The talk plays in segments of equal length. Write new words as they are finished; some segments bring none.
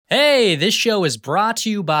Hey, this show is brought to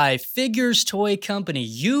you by Figures Toy Company.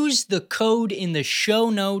 Use the code in the show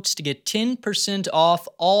notes to get 10% off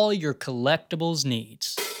all your collectibles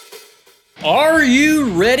needs. Are you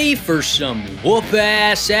ready for some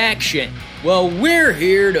whoop-ass action? Well, we're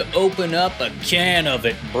here to open up a can of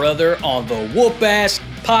it, brother, on the Whoop-Ass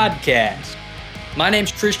Podcast. My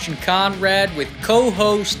name's Christian Conrad with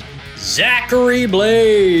co-host Zachary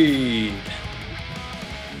Blade.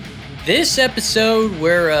 This episode,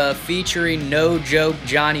 we're featuring No Joke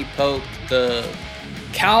Johnny Poke, the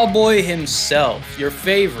cowboy himself, your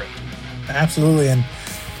favorite. Absolutely, and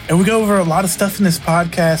we go over a lot of stuff in this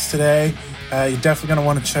podcast today. You're definitely going to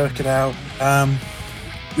want to check it out.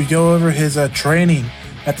 We go over his training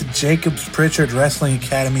at the Jacobs Pritchard Wrestling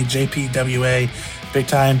Academy, JPWA, big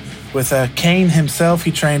time, with Kane himself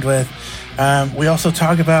he trained with. We also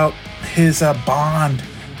talk about his bond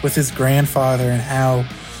with his grandfather and how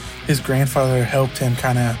his grandfather helped him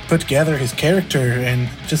kind of put together his character and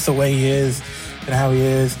just the way he is and how he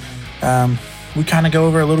is. We kind of go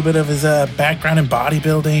over a little bit of his background in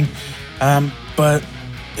bodybuilding, but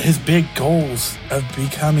his big goals of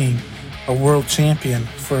becoming a world champion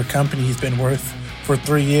for a company he's been with for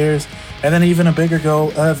 3 years, and then even a bigger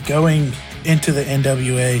goal of going into the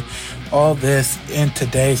NWA. All this in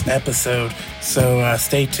today's episode. So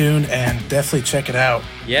stay tuned and definitely check it out.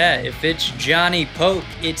 Yeah, if it's Johnny Poke,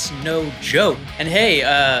 it's no joke. And hey,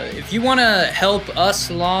 if you want to help us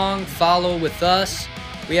along, follow with us.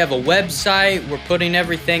 We have a website. We're putting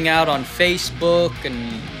everything out on Facebook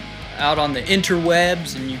and out on the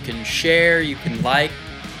interwebs, and you can share, you can like.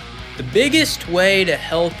 The biggest way to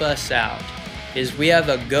help us out is we have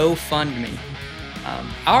a GoFundMe.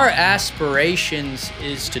 Our aspirations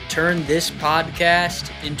is to turn this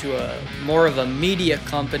podcast into a more of a media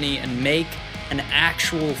company and make an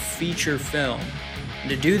actual feature film. And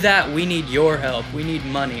to do that, we need your help. We need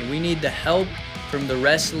money. We need the help from the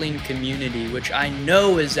wrestling community, which I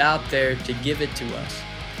know is out there to give it to us.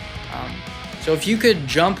 So if you could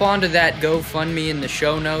jump onto that GoFundMe in the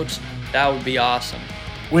show notes, that would be awesome.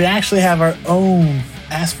 We actually have our own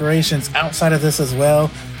aspirations outside of this as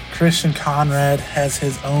well. Christian Conrad has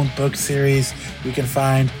his own book series you can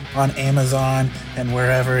find on Amazon and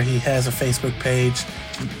wherever. He has a Facebook page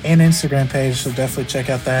and Instagram page, so definitely check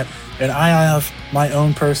out that. And I have my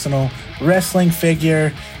own personal wrestling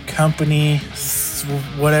figure company,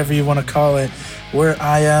 whatever you want to call it, where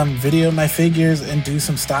I video my figures and do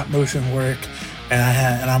some stop motion work.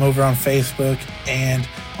 And I'm over on Facebook and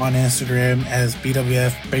on Instagram as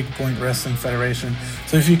BWF, Big Point Wrestling Federation.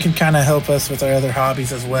 So if you can kind of help us with our other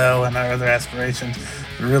hobbies as well and our other aspirations,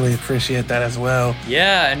 we really appreciate that as well.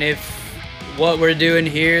 Yeah, and if what we're doing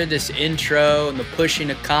here, this intro and the pushing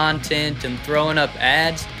of content and throwing up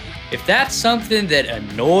ads, if that's something that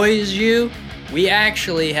annoys you, we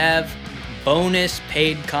actually have bonus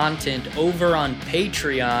paid content over on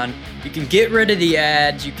Patreon. You can get rid of the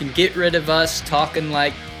ads, you can get rid of us talking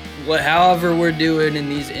like however we're doing in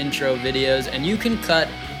these intro videos, and you can cut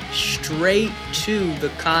straight to the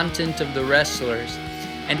content of the wrestlers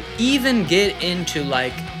and even get into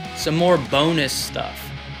like some more bonus stuff.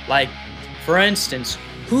 Like, for instance,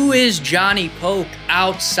 who is Johnny Poke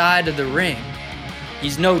outside of the ring?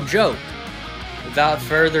 He's no joke. Without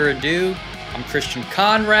further ado, I'm Christian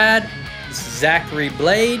Conrad, this is Zachary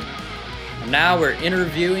Blade, and now we're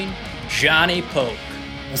interviewing Johnny Poke.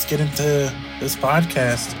 Let's get into this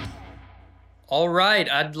podcast. All right,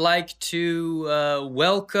 I'd like to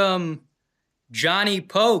welcome Johnny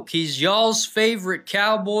Poke. He's y'all's favorite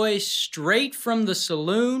cowboy, straight from the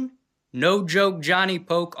saloon. No Joke Johnny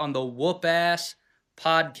Poke on the Whoop Ass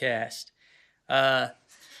Podcast.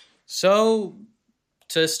 So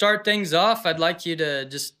to start things off, I'd like you to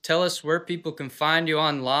just tell us where people can find you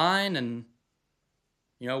online and,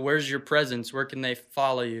 you know, where's your presence? Where can they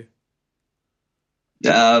follow you?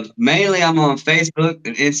 Mainly I'm on Facebook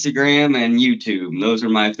and Instagram and YouTube. Those are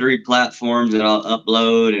my 3 platforms that I'll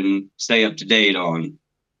upload and stay up to date on.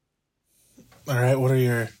 All right, what are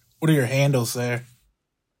your handles there?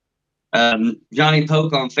 Johnny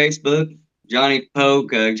Poke on Facebook, Johnny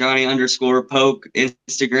Poke, Johnny_Poke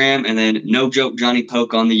Instagram, and then No Joke Johnny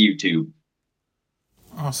Poke on the YouTube.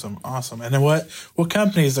 Awesome. And then what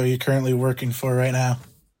companies are you currently working for right now?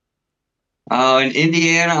 In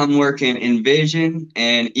Indiana, I'm working Envision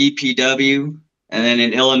and EPW. And then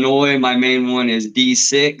in Illinois, my main one is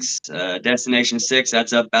D6, Destination 6.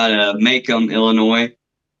 That's up out of Macomb, Illinois.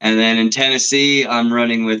 And then in Tennessee, I'm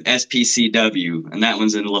running with SPCW, and that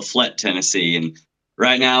one's in LaFlette, Tennessee. And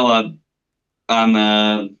right now,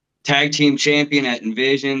 I'm tag team champion at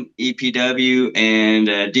Envision, EPW, and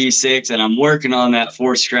D6, and I'm working on that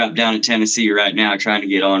 4 strap down in Tennessee right now, trying to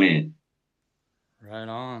get on it. Right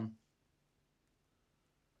on.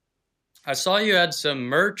 I saw you had some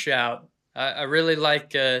merch out. I really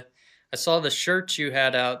like. I saw the shirts you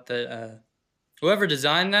had out. That whoever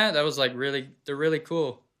designed that was like they're really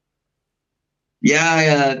cool.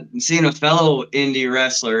 Yeah, I seen a fellow indie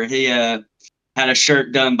wrestler. He had a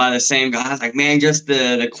shirt done by the same guy. I was like, man, just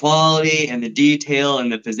the quality and the detail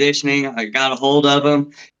and the positioning. I got a hold of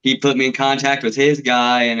him. He put me in contact with his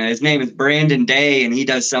guy, and his name is Brandon Day, and he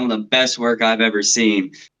does some of the best work I've ever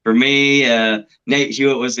seen. For me, Nate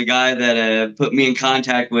Hewitt was the guy that put me in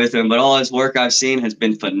contact with him, but all his work I've seen has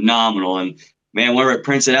been phenomenal. And man, whenever it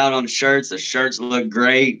prints it out on the shirts look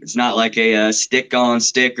great. It's not like a stick-on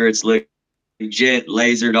sticker. It's legit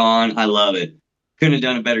lasered on. I love it. Couldn't have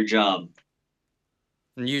done a better job.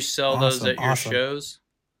 And you sell those at your shows?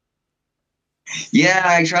 Yeah,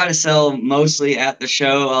 I try to sell mostly at the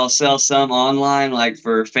show. I'll sell some online, like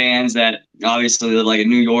for fans that obviously live like in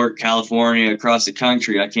New York, California, across the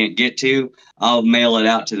country I can't get to. I'll mail it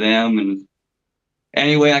out to them, and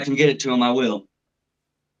any way I can get it to them, I will.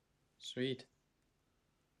 Sweet.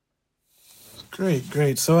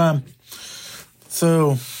 Great.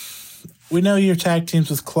 So we know your tag teams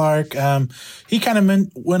with Clark. He kind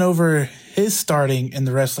of went over his starting in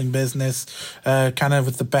the wrestling business, kind of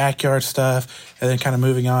with the backyard stuff, and then kind of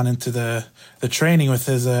moving on into the training with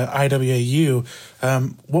his IWAU.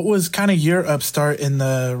 What was kind of your upstart in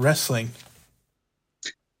the wrestling?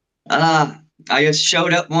 I just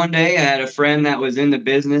showed up one day. I had a friend that was in the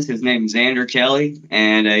business. His name's Xander Kelly,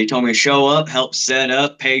 and he told me to show up, help set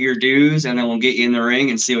up, pay your dues, and then we'll get you in the ring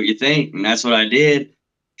and see what you think. And that's what I did.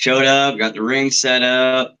 Showed up, got the ring set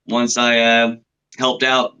up. Once I helped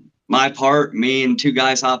out my part, me and 2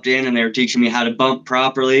 guys hopped in, and they were teaching me how to bump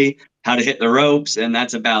properly, how to hit the ropes, and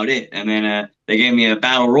that's about it. And then they gave me a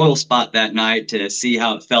battle royal spot that night to see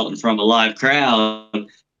how it felt in front of a live crowd.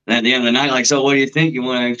 And at the end of the night, like, so what do you think? You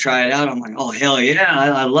want to try it out? I'm like, oh, hell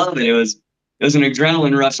yeah, I love it. It was an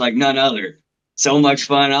adrenaline rush like none other. So much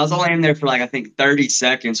fun. I was only in there for like, I think 30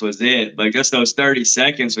 seconds was it. But just those 30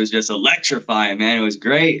 seconds was just electrifying, man. It was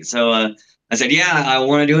great. So I said, yeah, I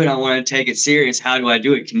want to do it. I want to take it serious. How do I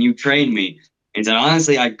do it? Can you train me? And said,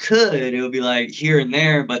 honestly, I could. It would be like here and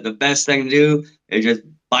there. But the best thing to do is just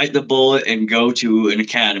bite the bullet and go to an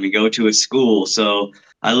academy, go to a school. So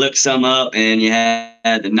I looked some up, and you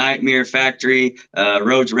had the Nightmare Factory,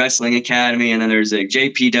 Rhodes Wrestling Academy, and then there's a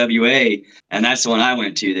JPWA, and that's the one I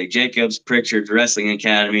went to, the Jacobs Pritchard Wrestling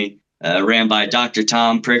Academy, ran by Dr.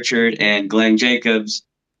 Tom Pritchard and Glenn Jacobs,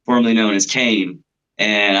 formerly known as Kane.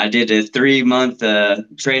 And I did a 3-month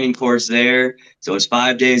training course there. So it was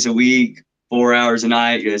 5 days a week, 4 hours a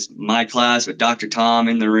night, just my class with Dr. Tom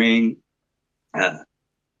in the ring.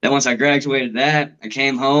 Then once I graduated that, I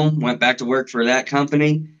came home, went back to work for that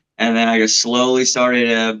company, and then I just slowly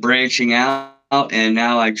started branching out, and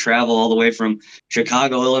now I travel all the way from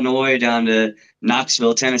Chicago, Illinois, down to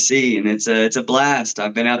Knoxville, Tennessee, and it's a blast.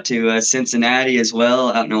 I've been out to Cincinnati as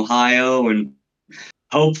well, out in Ohio, and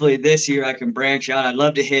hopefully this year I can branch out. I'd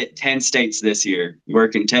love to hit 10 states this year,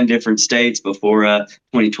 work in 10 different states before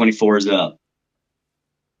 2024 is up.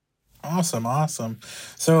 Awesome.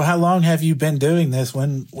 So how long have you been doing this?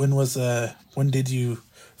 When did you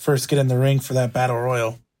first get in the ring for that battle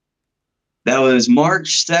royal? That was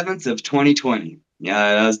March 7th of 2020.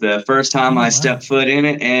 Yeah, that was the first time I stepped foot in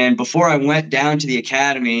it. And before I went down to the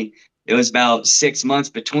academy, it was about 6 months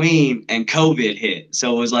between, and COVID hit.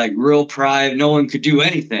 So it was like real private. No one could do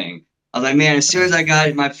anything. I was like, man, as soon as I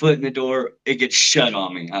got my foot in the door, it gets shut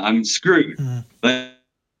on me. I'm screwed. But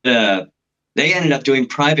they ended up doing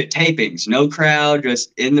private tapings, no crowd,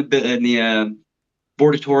 just in the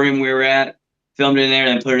auditorium we were at, filmed it in there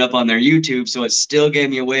and put it up on their YouTube. So it still gave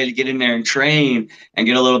me a way to get in there and train and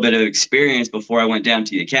get a little bit of experience before I went down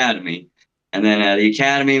to the academy. And then the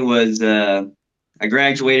academy was, I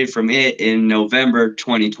graduated from it in November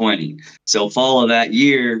 2020. So fall of that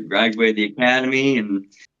year, graduated the academy. And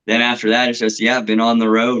then after that, it's just, I've been on the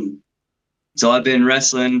road. So I've been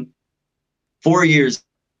wrestling 4 years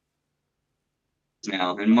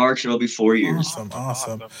now. In March, it'll be 4 years.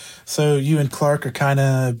 Awesome. So you and Clark are kind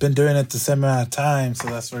of been doing it the same amount of time, so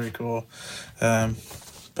that's very cool. It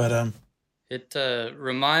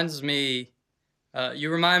reminds me,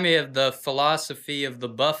 you remind me of the philosophy of the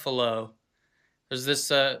buffalo. There's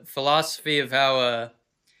this philosophy of how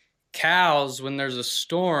cows, when there's a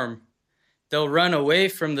storm, they'll run away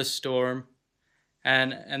from the storm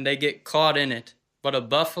and they get caught in it. But a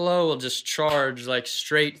buffalo will just charge like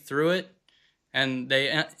straight through it, and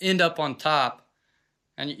they end up on top.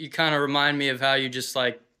 And you kind of remind me of how you just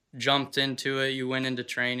like jumped into it. You went into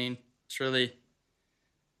training. It's really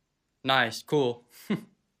nice. Cool.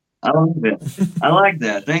 I like that. I like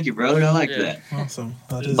that. Thank you, brother. I like Yeah. that. Awesome.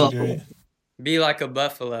 That is Buffalo. great. Be like a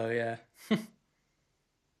buffalo. Yeah.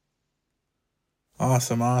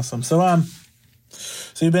 Awesome. So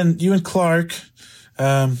you and Clark.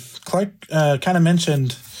 Clark kind of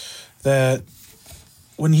mentioned that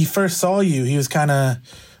when he first saw you, he was kind of,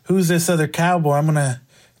 who's this other cowboy?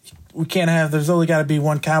 There's only got to be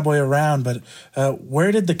one cowboy around, but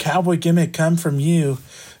where did the cowboy gimmick come from you?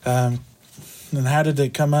 And how did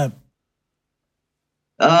it come up?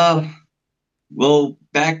 Well,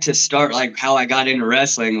 back to start, like how I got into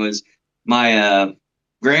wrestling was my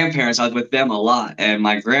grandparents. I was with them a lot, and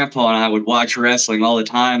my grandpa and I would watch wrestling all the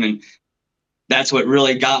time, and that's what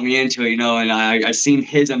really got me into it, and I seen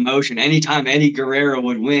his emotion. Anytime Eddie Guerrero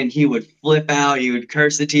would win, he would flip out, he would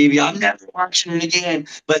curse the TV. I'm never watching it again.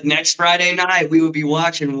 But next Friday night, we would be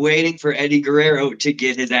watching, waiting for Eddie Guerrero to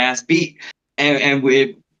get his ass beat. And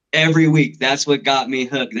every week, that's what got me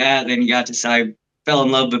hooked. Then I fell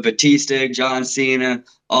in love with Batista, John Cena,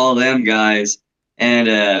 all them guys.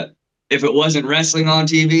 And if it wasn't wrestling on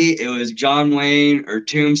TV, it was John Wayne or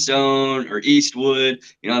Tombstone or Eastwood.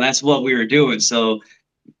 That's what we were doing. So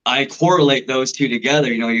I correlate those two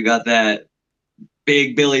together. You got that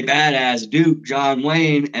big Billy Badass Duke, John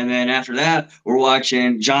Wayne, and then after that, we're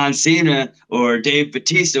watching John Cena or Dave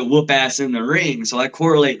Batista whoop ass in the ring. So I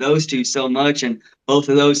correlate those two so much, and both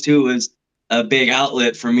of those two was a big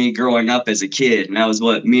outlet for me growing up as a kid, and that was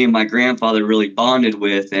what me and my grandfather really bonded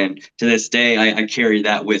with, and to this day, I carry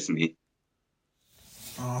that with me.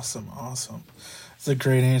 Awesome. That's a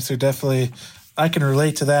great answer. Definitely, I can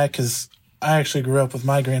relate to that because I actually grew up with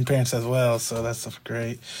my grandparents as well, so that's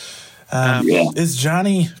great. Is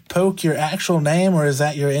Johnny Poke your actual name, or is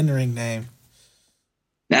that your in-ring name?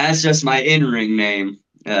 That's just my in-ring name.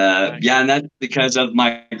 And that's because of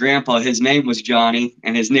my grandpa. His name was Johnny,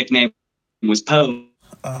 and his nickname was Poke.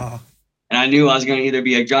 And I knew I was going to either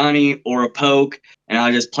be a Johnny or a Poke, and I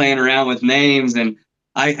was just playing around with names, and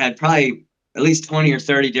I had probably at least 20 or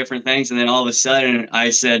 30 different things, and then all of a sudden I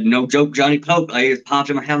said, no joke, Johnny Poke. Like, it popped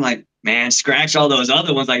in my head. I'm like, man, scratch all those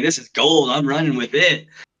other ones. Like, this is gold. I'm running with it.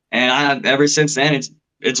 And ever since then,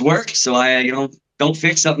 it's worked. So I, don't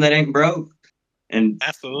fix something that ain't broke. And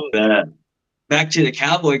absolutely. Back to the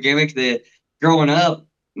cowboy gimmick, growing up,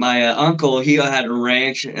 my uncle, he had a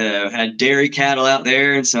ranch, had dairy cattle out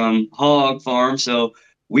there and some hog farms. So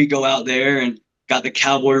we go out there and got the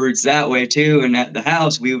cowboy roots that way too. And at the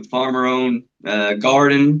house, we would farm our own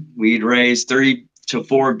garden. We'd raise 3 to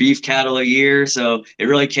 4 beef cattle a year. So it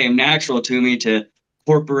really came natural to me to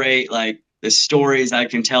incorporate like the stories I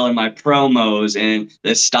can tell in my promos, and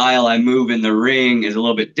the style I move in the ring is a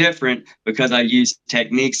little bit different because I use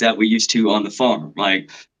techniques that we used to on the farm, like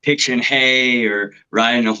pitching hay or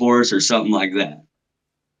riding a horse or something like that.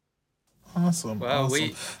 Awesome. Wow,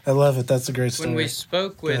 awesome. I love it. That's a great story. When we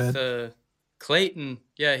spoke with Clayton,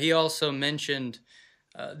 he also mentioned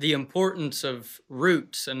the importance of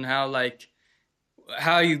roots and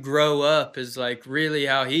how you grow up is like really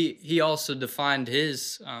how he also defined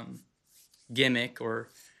his gimmick or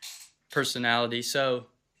personality. So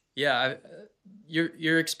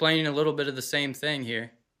you're explaining a little bit of the same thing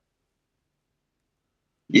here.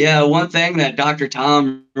 Yeah, one thing that Dr.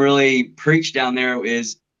 Tom really preached down there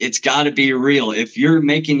is it's got to be real. If you're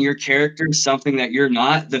making your character something that you're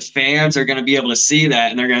not, the fans are going to be able to see that,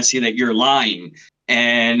 and they're going to see that you're lying.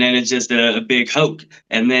 And then it's just a big hoax.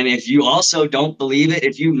 And then if you also don't believe it,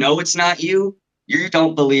 if you know it's not you, you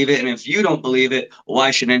don't believe it. And if you don't believe it,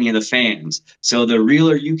 why should any of the fans? So the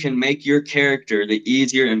realer you can make your character, the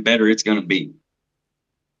easier and better it's going to be.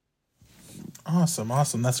 Awesome.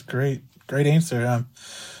 That's great. Great answer.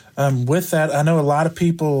 With that, I know a lot of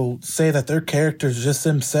people say that their characters just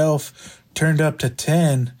themselves turned up to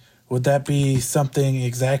 10. Would that be something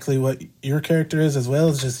exactly what your character is as well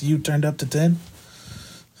as just you turned up to 10?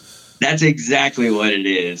 That's exactly what it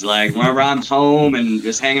is. Like whenever I'm home and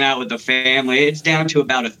just hanging out with the family, it's down to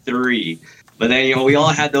about a 3. But then, we all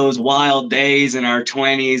had those wild days in our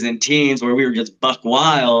 20s and teens where we were just buck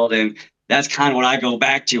wild. And that's kind of what I go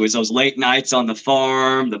back to is those late nights on the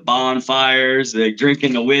farm, the bonfires, the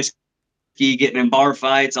drinking the whiskey, getting in bar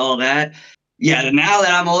fights, all that. Yeah, now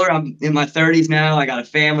that I'm older, I'm in my 30s now. I got a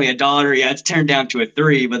family, a daughter. Yeah, it's turned down to a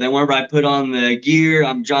 3. But then whenever I put on the gear,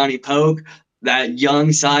 I'm Johnny Poke. That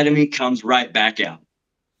young side of me comes right back out.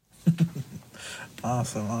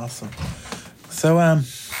 Awesome. So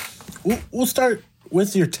we'll start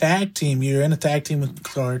with your tag team. You're in a tag team with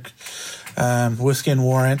Clark, Whiskey and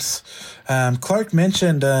Warrants. Clark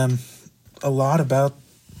mentioned a lot about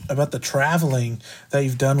about the traveling that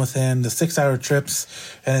you've done with him, the 6-hour trips,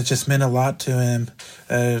 and it just meant a lot to him.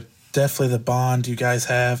 Definitely the bond you guys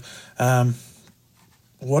have.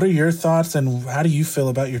 What are your thoughts, and how do you feel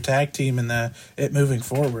about your tag team and it moving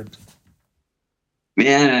forward?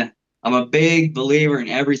 Man, I'm a big believer in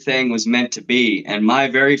everything was meant to be. And my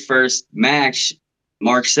very first match,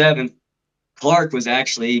 March 7th, Clark was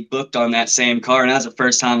actually booked on that same card. And that was the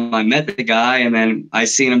first time I met the guy. And then I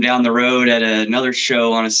seen him down the road at another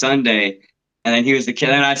show on a Sunday. And then he was the kid.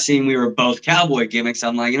 And I seen we were both cowboy gimmicks.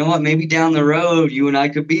 I'm like, you know what? Maybe down the road, you and I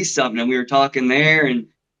could be something. And we were talking there. And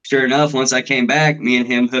sure enough, once I came back, me and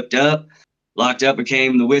him hooked up, locked up,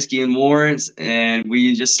 became the Whiskey and Warrants. And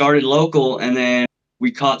we just started local. And then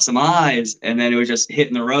we caught some eyes. And then it was just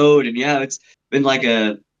hitting the road. And yeah, it's been like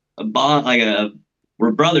a bond, we're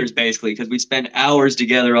brothers basically, because we spend hours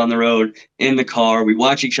together on the road in the car. We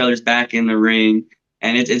watch each other's back in the ring,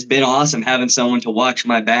 and it's been awesome having someone to watch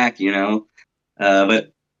my back, you know.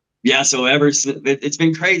 But yeah, so it's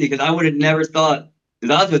been crazy because I would have never thought,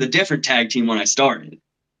 because I was with a different tag team when I started.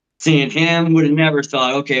 Seeing him, would have never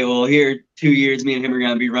thought, okay, well, here 2 years, me and him are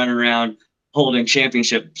going to be running around holding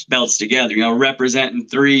championship belts together, you know, representing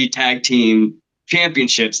 3 tag team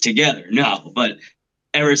championships together. No, but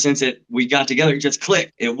ever since we got together, it just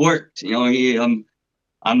clicked. It worked. You know,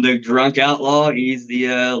 I'm the drunk outlaw. He's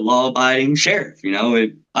the law-abiding sheriff. You know,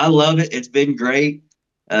 I love it. It's been great.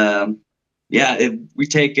 We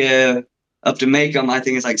take up to Macomb, I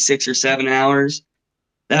think it's like 6 or 7 hours.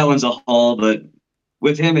 That one's a haul, but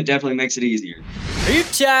with him, it definitely makes it easier. Are you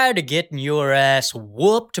tired of getting your ass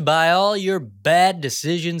whooped by all your bad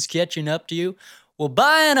decisions catching up to you? Well,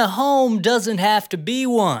 buying a home doesn't have to be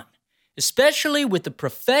one. Especially with the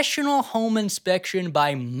professional home inspection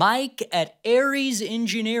by Mike at Aries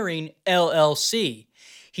Engineering, LLC.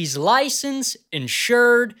 He's licensed,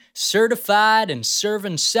 insured, certified, and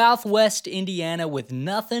serving Southwest Indiana with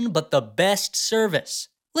nothing but the best service.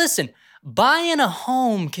 Listen, buying a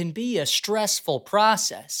home can be a stressful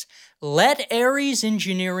process. Let Aries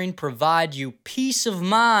Engineering provide you peace of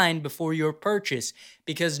mind before your purchase,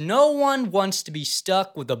 because no one wants to be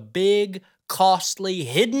stuck with a big, costly,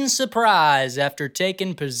 hidden surprise after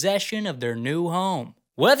taking possession of their new home.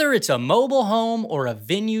 Whether it's a mobile home or a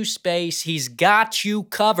venue space, he's got you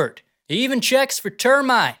covered. He even checks for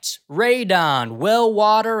termites, radon, well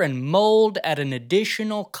water, and mold at an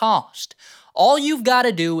additional cost. All you've got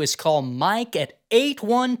to do is call Mike at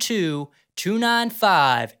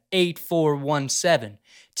 812-295-8417.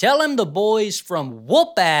 Tell him the boys from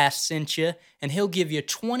Whoop Ass sent you, and he'll give you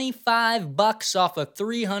 $25 off a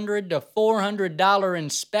 $300 to $400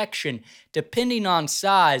 inspection, depending on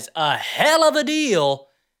size. A hell of a deal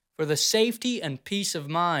for the safety and peace of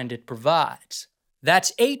mind it provides.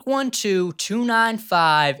 That's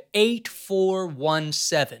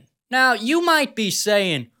 812-295-8417. Now, you might be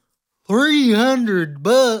saying,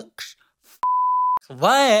 $300?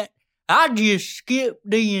 That. I just skip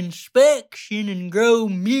the inspection and grow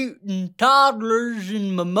mutant toddlers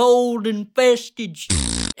in my mold-infested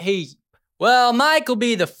heap. Well, Mike will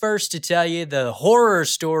be the first to tell you the horror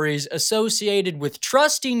stories associated with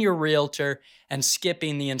trusting your realtor and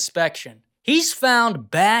skipping the inspection. He's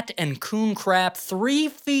found bat and coon crap 3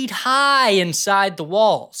 feet high inside the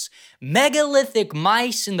walls, megalithic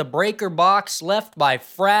mice in the breaker box left by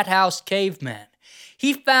frat house cavemen.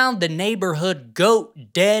 He found the neighborhood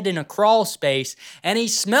goat dead in a crawl space, and he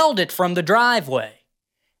smelled it from the driveway.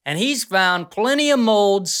 And he's found plenty of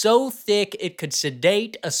mold so thick it could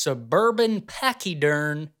sedate a suburban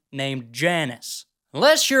pachyderm named Janice.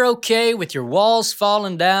 Unless you're okay with your walls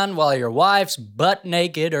falling down while your wife's butt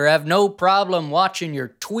naked, or have no problem watching your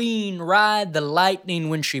tween ride the lightning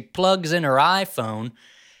when she plugs in her iPhone,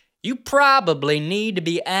 you probably need to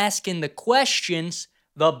be asking the questions,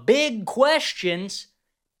 the big questions,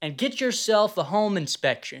 and get yourself a home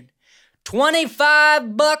inspection.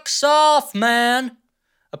 $25 off, man!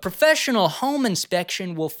 A professional home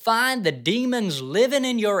inspection will find the demons living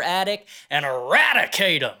in your attic and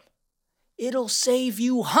eradicate them. It'll save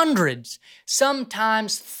you hundreds,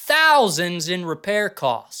 sometimes thousands in repair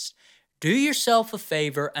costs. Do yourself a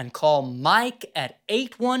favor and call Mike at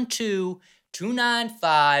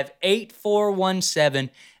 812-295-8417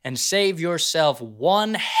 and save yourself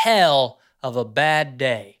one hell of a bad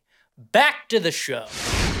day. Back to the show.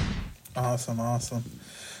 Awesome.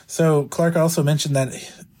 So Clark also mentioned that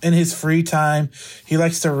in his free time, he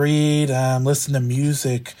likes to read, listen to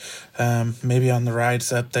music, maybe on the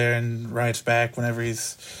rides up there and rides back whenever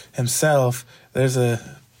he's himself. There's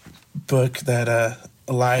a book that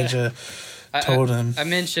Elijah told him. I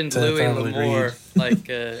mentioned Louis L'Amour,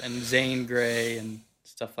 and Zane Grey and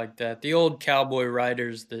stuff like that. The old cowboy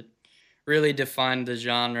writers that really defined the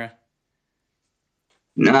genre.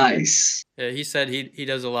 Nice. Yeah, he said he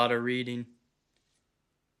does a lot of reading.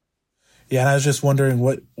 Yeah, and I was just wondering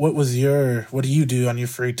what do you do on your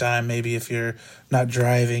free time? Maybe if you're not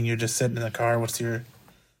driving, you're just sitting in the car. What's your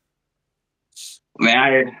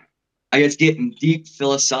Man, I guess getting deep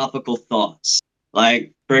philosophical thoughts.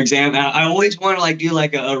 Like, for example, I always want to like do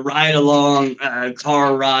like a ride along,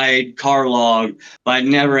 car log, but I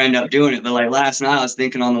never end up doing it. But like last night, I was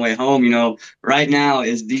thinking on the way home, right now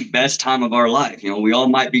is the best time of our life. We all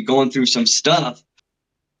might be going through some stuff,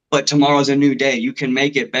 but tomorrow's a new day. You can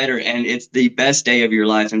make it better, and it's the best day of your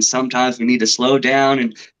life. And sometimes we need to slow down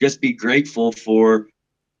and just be grateful for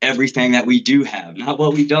everything that we do have, not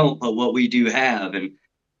what we don't, but what we do have. And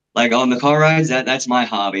like on the car rides, that's my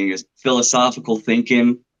hobby is philosophical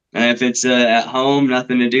thinking. And if it's at home,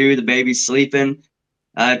 nothing to do, the baby's sleeping,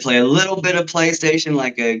 I play a little bit of PlayStation,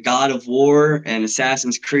 like a God of War and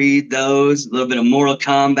Assassin's Creed, those, a little bit of Mortal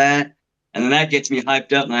Kombat. And then that gets me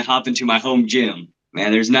hyped up and I hop into my home gym.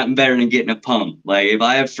 Man, there's nothing better than getting a pump. Like if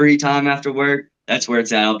I have free time after work, that's where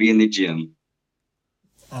it's at. I'll be in the gym.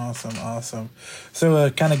 Awesome. So,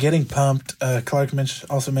 kind of getting pumped. Clark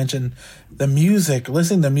also mentioned the music.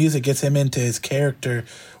 Listening to music gets him into his character.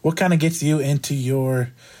 What kind of gets you into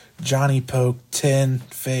your Johnny Poke 10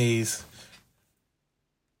 phase?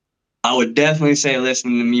 I would definitely say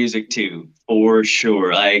listening to music too, for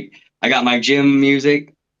sure. Like I got my gym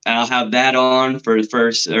music. I'll have that on for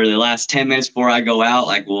the last 10 minutes before I go out.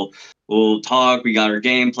 Like we'll talk. We got our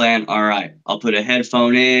game plan. All right. I'll put a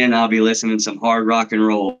headphone in. I'll be listening to some hard rock and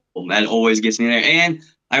roll. That always gets me there. And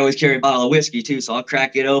I always carry a bottle of whiskey too. So I'll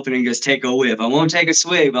crack it open and just take a whiff. I won't take a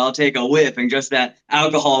swig, but I'll take a whiff. And just that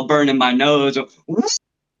alcohol burning my nose.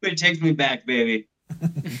 It takes me back, baby.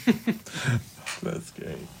 That's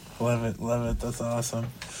great. Love it. That's awesome.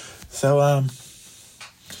 So,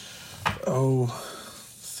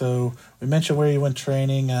 so we mentioned where you went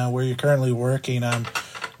training, where you're currently working.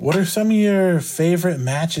 What are some of your favorite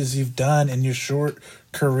matches you've done in your short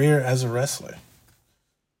career as a wrestler?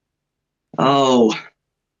 Oh,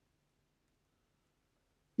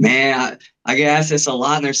 man, I get asked this a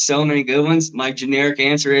lot, and there's so many good ones. My generic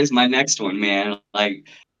answer is my next one, man. Like,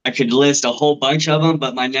 I could list a whole bunch of them,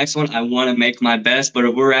 but my next one, I want to make my best. But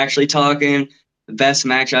if we're actually talking the best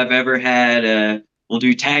match I've ever had, we'll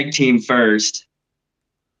do tag team first.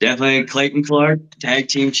 Definitely Clayton Clark, tag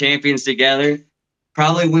team champions together.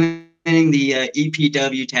 Probably winning the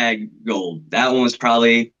EPW tag gold. That one was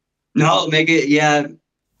probably EPW.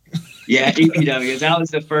 That was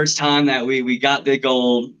the first time that we got the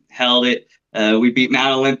gold, held it. We beat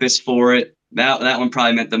Mount Olympus for it. That one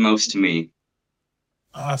probably meant the most to me.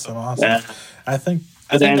 Awesome. I think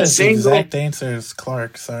that's the exact answer is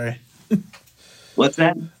Clark. Sorry. What's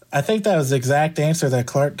that? I think that was the exact answer that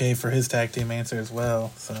Clark gave for his tag team answer as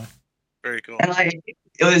well. So very cool. And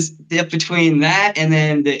it was between that and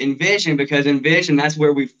then the Envision, because Envision, that's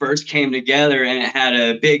where we first came together, and it had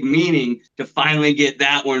a big meaning to finally get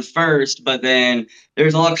that one first. But then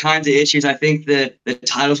there's all kinds of issues. I think the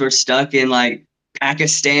titles were stuck in like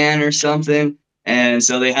Pakistan or something. And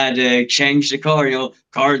so they had to change the card,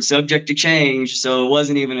 card subject to change. So it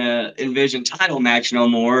wasn't even a Envision title match no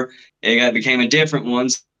more. It became a different one.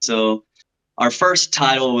 So our first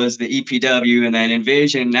title was the EPW, and then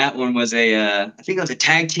Envision, that one was I think it was a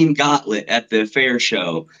tag team gauntlet at the fair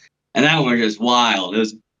show. And that one was just wild. It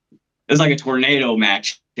was like a tornado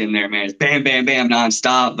match in there, man. It's bam, bam, bam,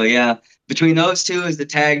 nonstop. But yeah, between those two is the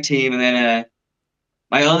tag team. And then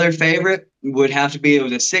my other favorite would have to be, it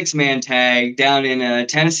was a 6-man tag down in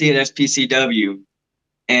Tennessee at SPCW.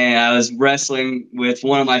 And I was wrestling with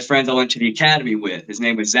one of my friends I went to the academy with. His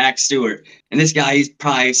name was Zach Stewart. And this guy, he's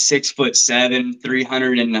probably 6'7",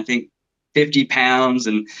 350 pounds,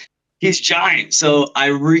 and he's giant. So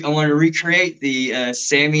I want to recreate the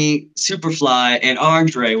Sammy Superfly and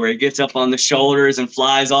Andre, where he gets up on the shoulders and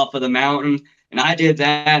flies off of the mountain. And I did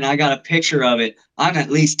that, and I got a picture of it. I'm at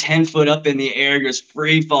least 10 foot up in the air, just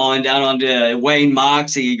free falling down onto Wayne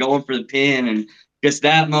Moxie, going for the pin. And just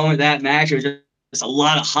that moment, that match, it was just a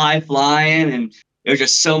lot of high flying, and it was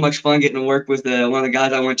just so much fun getting to work with one of the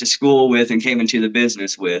guys I went to school with and came into the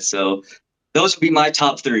business with. So those would be my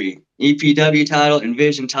top 3: EPW title,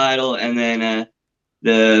 Envision title, and then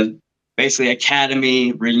the basically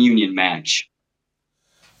Academy reunion match.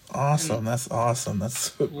 Awesome. That's awesome. That's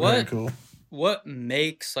very cool. What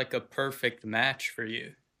makes like a perfect match for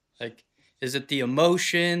you? Like, is it the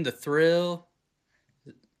emotion, the thrill?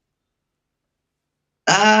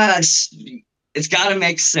 It's got to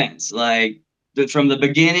make sense. Like from the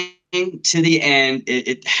beginning to the end,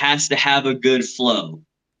 it has to have a good flow.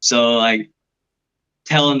 So like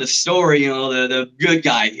telling the story, the good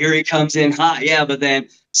guy, here he comes in hot. Yeah, but then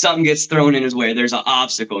something gets thrown in his way. There's an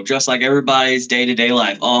obstacle, just like everybody's day-to-day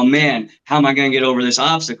life. Oh man, how am I going to get over this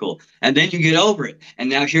obstacle? And then you get over it. And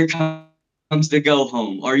now here comes the go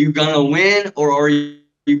home. Are you going to win or are you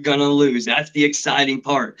going to lose? That's the exciting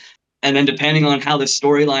part. And then depending on how the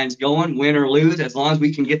storyline's going, win or lose, as long as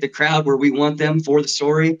we can get the crowd where we want them for the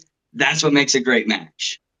story, that's what makes a great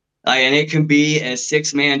match. And it can be a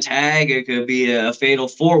 6-man tag. It could be a fatal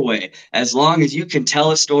 4-way. As long as you can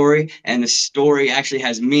tell a story and the story actually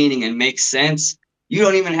has meaning and makes sense, you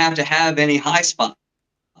don't even have to have any high spots.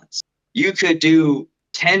 You could do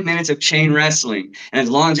 10 minutes of chain wrestling. And as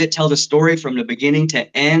long as it tells a story from the beginning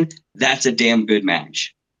to end, that's a damn good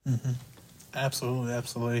match. Mm-hmm. Absolutely,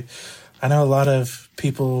 absolutely. I know a lot of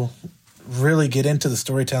people really get into the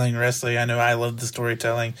storytelling wrestling. I know I love the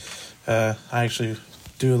storytelling. I actually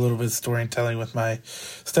do a little bit of storytelling with my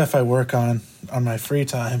stuff I work on my free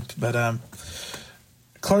time. But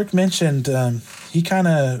Clark mentioned he kind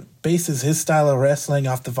of bases his style of wrestling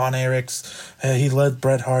off the Von Erichs. He loved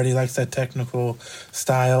Bret Hart. He likes that technical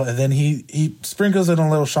style. And then he sprinkles in a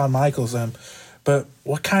little Shawn Michaels. But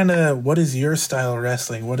what is your style of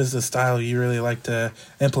wrestling? What is the style you really like to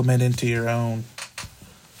implement into your own?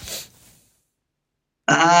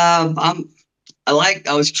 I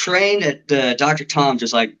was trained at Dr. Tom,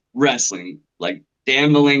 just like wrestling, like Dan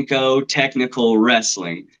Malenko, technical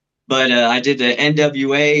wrestling. But I did the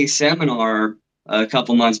NWA seminar a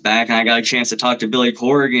couple months back, and I got a chance to talk to Billy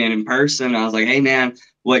Corrigan in person. I was like, hey, man,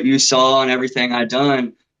 what you saw and everything I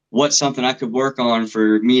done, what's something I could work on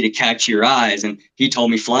for me to catch your eyes? And he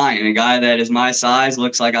told me flying. A guy that is my size,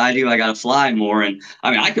 looks like I do, I got to fly more. And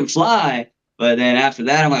I mean, I can fly. But then after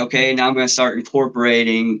that, I'm like, okay, now I'm going to start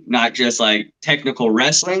incorporating not just like technical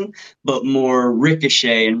wrestling, but more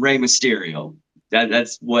Ricochet and Rey Mysterio.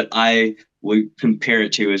 That's what I would compare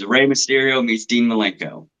it to, as Rey Mysterio meets Dean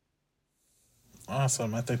Malenko.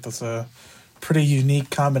 Awesome. I think that's a pretty unique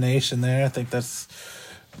combination there. I think that's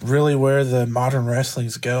really where the modern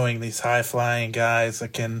wrestling's going. These high-flying guys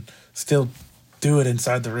that can still do it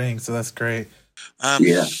inside the ring. So that's great.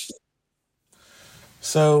 Yeah.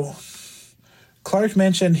 So Clark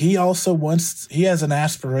mentioned he has an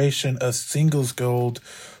aspiration of singles gold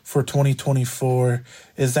for 2024.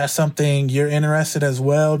 Is that something you're interested as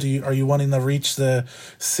well? Are you wanting to reach the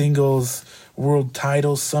singles world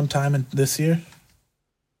titles sometime this year?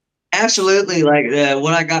 Absolutely. Like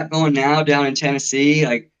what I got going now down in Tennessee,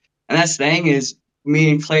 and that's the thing is me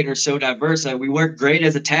and Clayton are so diverse. Like we work great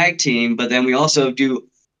as a tag team, but then we also do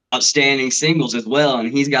outstanding singles as well.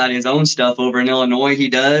 And he's got his own stuff over in Illinois he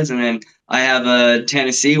does. And then I have a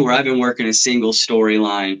Tennessee where I've been working a single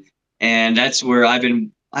storyline. And that's where I've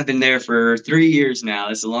been there for 3 years now.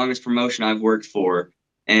 It's the longest promotion I've worked for.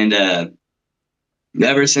 And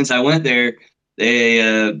ever since I went there,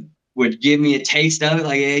 they would give me a taste of it.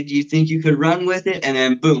 Like, hey, do you think you could run with it? And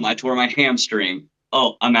then boom, I tore my hamstring.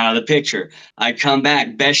 Oh, I'm out of the picture. I come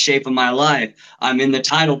back, best shape of my life. I'm in the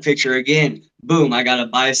title picture again. Boom, I got a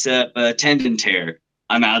bicep tendon tear.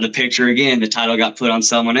 I'm out of the picture again. The title got put on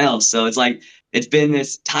someone else. So it's like, it's been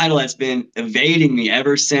this title that's been evading me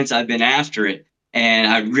ever since I've been after it. And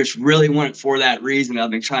I just really want it for that reason.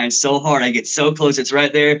 I've been trying so hard. I get so close. It's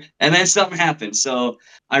right there. And then something happens. So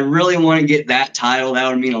I really want to get that title. That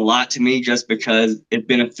would mean a lot to me just because it's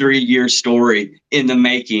been a 3-year story in the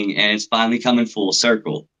making and it's finally coming full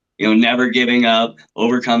circle. Never giving up,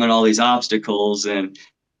 overcoming all these obstacles. And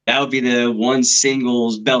that would be the one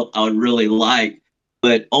singles belt I would really like.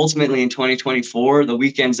 But ultimately in 2024, the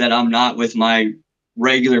weekends that I'm not with my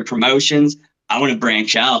regular promotions, I want to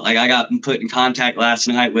branch out. Like I got put in contact last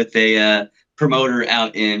night with a promoter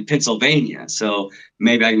out in Pennsylvania. So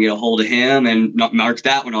maybe I can get a hold of him and mark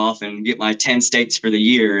that one off and get my 10 states for the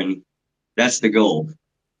year. And that's the goal.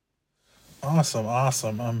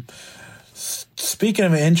 Awesome. Speaking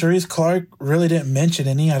of injuries, Clark really didn't mention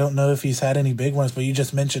any. I don't know if he's had any big ones, but you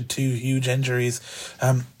just mentioned 2 huge injuries.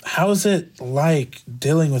 How is it like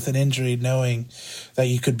dealing with an injury, knowing that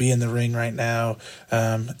you could be in the ring right now?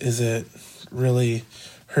 Is it really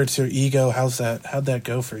hurts your ego? How'd that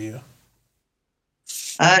go for you?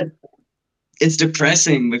 It's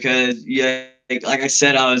depressing because like I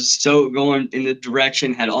said, I was so going in the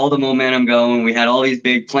direction, had all the momentum going. We had all these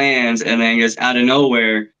big plans, and then just out of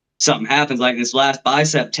nowhere, something happens. Like this last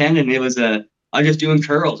bicep tendon, I was just doing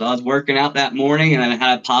curls. I was working out that morning, and then I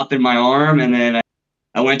had a pop in my arm, and then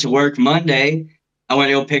I went to work Monday. I went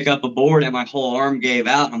to go pick up a board, and my whole arm gave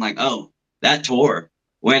out. And I'm like, oh, that tore.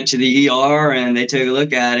 Went to the ER, and they took a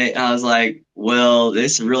look at it, and I was like, well,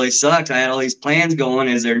 this really sucks. I had all these plans going.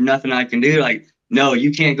 Is there nothing I can do? Like, no,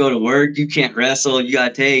 you can't go to work, you can't wrestle, you got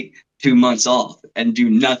to take 2 months off and do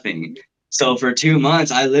nothing. So for 2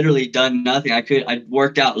 months, I literally done nothing. I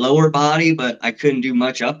worked out lower body, but I couldn't do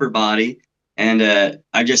much upper body. And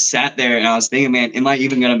I just sat there and I was thinking, man, am I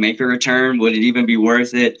even going to make a return? Would it even be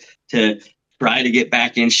worth it to try to get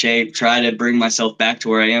back in shape, try to bring myself back to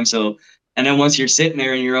where I am? So, and then once you're sitting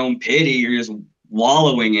there in your own pity, you're just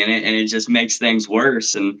wallowing in it, and it just makes things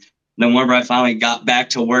worse. And then whenever I finally got back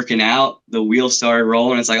to working out, the wheels started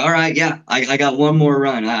rolling. It's like, all right, yeah, I got one more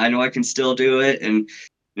run. I know I can still do it. And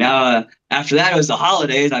now, after that, it was the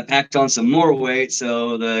holidays. I packed on some more weight.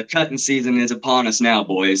 So the cutting season is upon us now,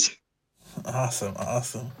 boys.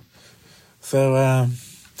 Awesome. So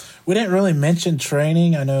we didn't really mention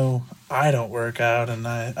training. I know I don't work out, and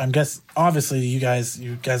I'm guess obviously you guys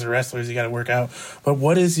are wrestlers. You got to work out. But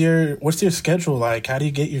what's your schedule like? How do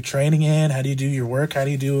you get your training in? How do you do your work? How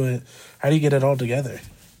do you do it? How do you get it all together?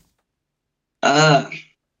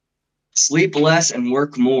 Sleep less and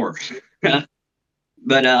work more.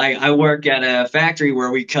 But I work at a factory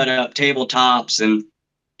where we cut up tabletops and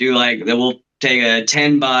do we'll take a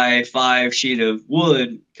 10 by 5 sheet of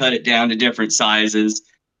wood, cut it down to different sizes.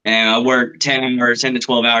 And I work 10 to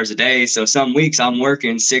 12 hours a day. So some weeks I'm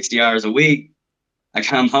working 60 hours a week. I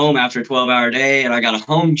come home after a 12-hour day and I got a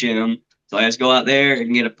home gym. So I just go out there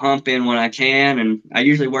and get a pump in when I can. And I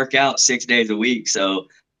usually work out 6 days a week. So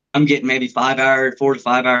I'm getting maybe 4 to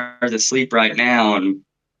 5 hours of sleep right now.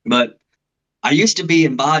 But I used to be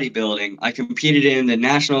in bodybuilding. I competed in the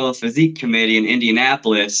National Physique Committee in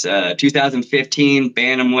Indianapolis, 2015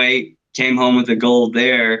 bantamweight, came home with the gold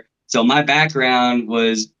there. So my background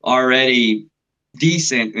was already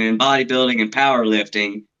decent in bodybuilding and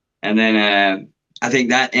powerlifting. And then I think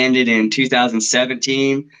that ended in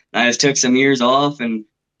 2017. I just took some years off and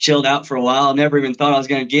chilled out for a while. Never even thought I was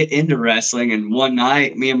going to get into wrestling. And one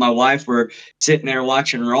night, me and my wife were sitting there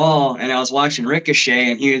watching Raw, and I was watching Ricochet,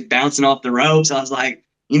 and he was bouncing off the ropes. I was like,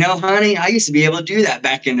 honey, I used to be able to do that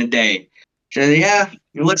back in the day. She said, yeah,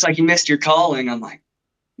 it looks like you missed your calling. I'm like,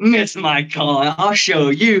 missed my calling? I'll show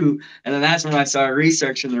you. And then that's when I started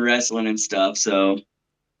researching the wrestling and stuff. So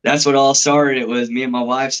that's what all started. It was me and my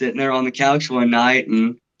wife sitting there on the couch one night,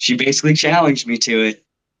 and she basically challenged me to it.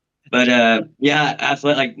 But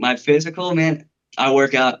like my physical, man, I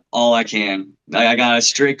work out all I can. I got a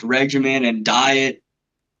strict regimen and diet.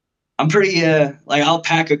 I'm pretty I'll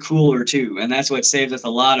pack a cooler too, and that's what saves us a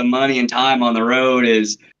lot of money and time on the road.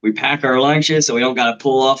 Is we pack our lunches so we don't got to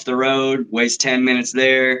pull off the road, waste 10 minutes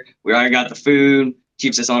there. We already got the food,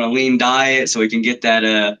 keeps us on a lean diet so we can get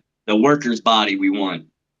that the worker's body we want.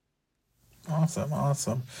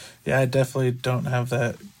 Awesome. Yeah, I definitely don't have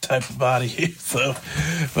that type of body, so,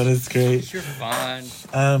 but it's great. You're fine.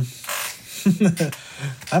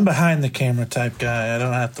 I'm behind the camera type guy. I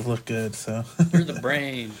don't have to look good, so. You're the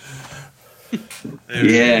brain.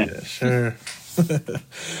 Yeah, sure. But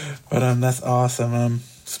that's awesome.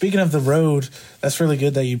 Speaking of the road, that's really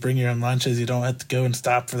good that you bring your own lunches. You don't have to go and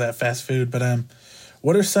stop for that fast food. But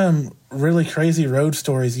what are some really crazy road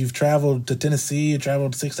stories? You've traveled to Tennessee, you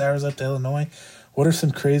traveled 6 hours up to Illinois. What are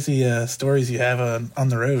some crazy stories you have on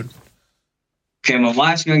the road? Okay, my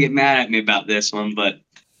wife's going to get mad at me about this one, but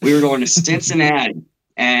we were going to Cincinnati,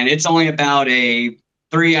 and it's only about a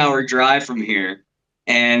 3-hour drive from here.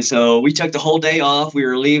 And so we took the whole day off. We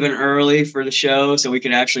were leaving early for the show so we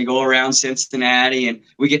could actually go around Cincinnati. And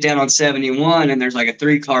we get down on 71, and there's like a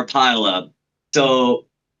 3-car pileup. So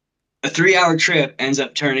a 3-hour trip ends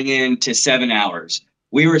up turning into 7 hours.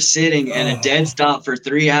 We were sitting at a dead stop for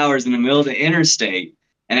 3 hours in the middle of the interstate.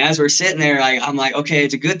 And as we're sitting there, I'm like, okay,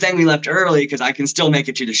 it's a good thing we left early because I can still make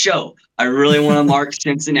it to the show. I really want to mark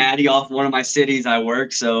Cincinnati off one of my cities I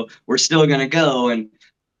work, so we're still going to go. And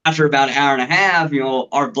after about an hour and a half,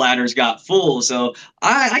 our bladders got full. So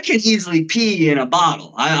I can easily pee in a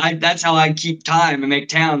bottle. That's how I keep time and make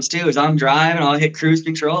towns too. As I'm driving, I'll hit cruise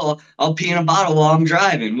control. I'll pee in a bottle while I'm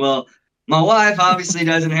driving. Well, my wife obviously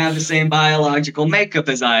doesn't have the same biological makeup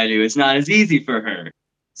as I do. It's not as easy for her.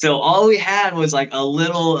 So all we had was like a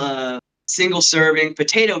little single serving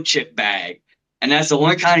potato chip bag. And that's the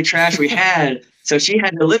one kind of trash we had. So she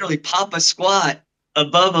had to literally pop a squat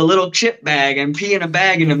above a little chip bag and pee in a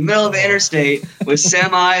bag in the middle of the interstate with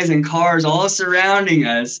semis and cars all surrounding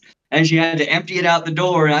us. And she had to empty it out the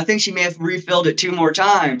door. And I think she may have refilled it 2 more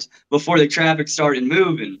times before the traffic started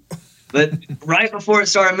moving. But right before it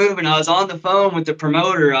started moving, I was on the phone with the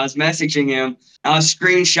promoter. I was messaging him. I was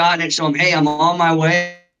screenshotting it, showing him, hey, I'm on my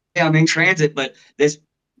way. I'm in transit, but this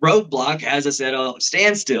roadblock has us at a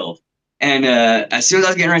standstill. And as soon as I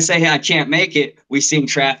was getting ready to say, hey, I can't make it, we seen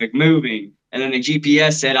traffic moving. And then the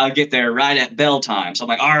GPS said, I'll get there right at bell time. So I'm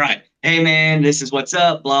like, all right, hey man, this is what's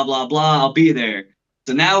up, blah, blah, blah. I'll be there.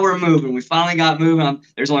 So now we're moving. We finally got moving.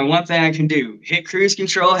 There's only one thing I can do: hit cruise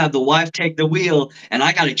control, have the wife take the wheel, and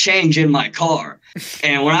I got to change in my car.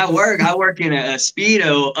 And when I work in a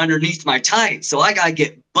Speedo underneath my tights. So I got to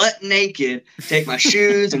get butt naked, take my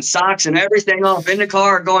shoes and socks and everything off in the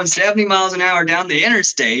car, going 70 miles an hour down the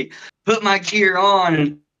interstate, put my gear on,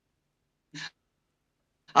 and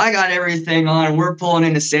I got everything on, and we're pulling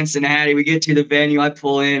into Cincinnati. We get to the venue. I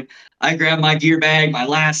pull in. I grab my gear bag, my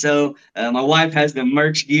lasso. My wife has the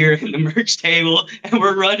merch gear and the merch table, and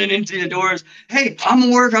we're running into the doors. Hey, I'm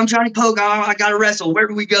a worker. I'm Johnny Poke. I got to wrestle. Where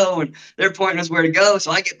do we go? And they're pointing us where to go. So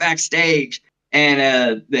I get backstage,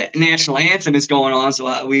 and the national anthem is going on.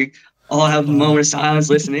 So we all have a moment of silence,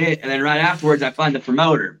 listen to it. And then right afterwards, I find the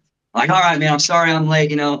promoter. Like, all right, man, I'm sorry I'm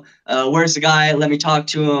late. Where's the guy? Let me talk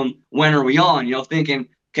to him. When are we on? Thinking,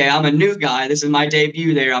 okay, I'm a new guy. This is my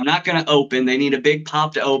debut there. I'm not going to open. They need a big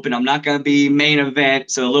pop to open. I'm not going to be main event.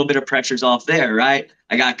 So a little bit of pressure's off there, right?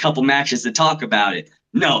 I got a couple matches to talk about it.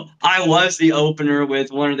 No, I was the opener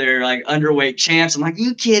with one of their underweight champs. I'm like,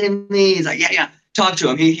 you kidding me? He's like, yeah. Talk to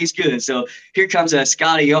him. He's good. So here comes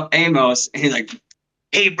Scotty Amos. And he's like,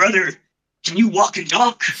 hey, brother, can you walk and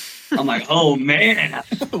talk? I'm like, oh, man,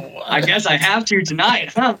 I guess I have to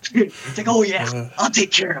tonight, huh? It's like, oh, yeah, I'll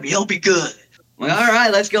take care of him. He'll be good. Well, all right,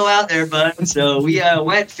 let's go out there, bud. So we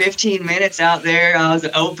went 15 minutes out there. I was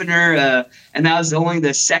the opener, and that was only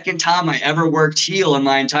the second time I ever worked heel in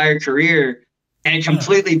my entire career. And it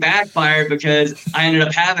completely backfired because I ended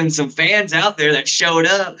up having some fans out there that showed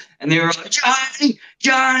up, and they were like,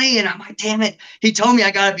 Johnny. And I'm like, damn it. He told me I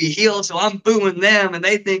got to be heel, so I'm booing them, and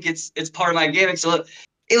they think it's part of my gimmick. So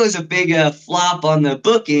it was a big flop on the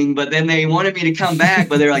booking, but then they wanted me to come back,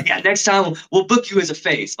 but they're like, yeah, next time we'll book you as a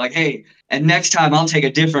face. Like, hey, and next time I'll take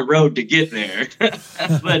a different road to get there.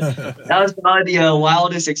 But that was probably the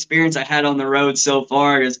wildest experience I had on the road so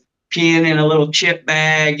far, is peeing in a little chip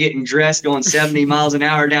bag, getting dressed, going 70 miles an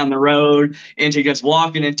hour down the road, into just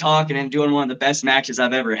walking and talking and doing one of the best matches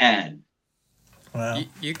I've ever had. Wow.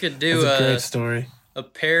 You could do a great story. A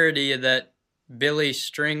parody of that Billy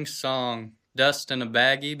String song, Dust in a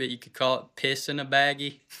Baggie, but you could call it Piss in a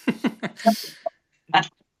Baggie.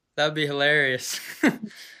 That'd be hilarious.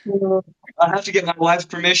 I'll have to get my wife's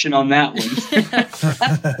permission on that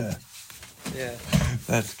one. Yeah.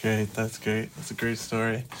 That's great. That's a great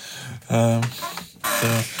story.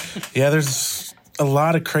 There's a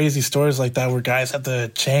lot of crazy stories like that where guys have to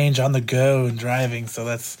change on the go and driving. So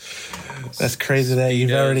that's crazy that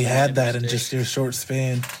you've already had that in just your short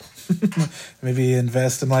span. Maybe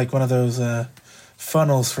invest in like one of those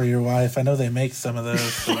funnels for your wife. I know they make some of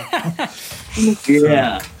those. So.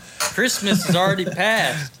 Yeah. Christmas is already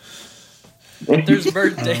passed. There's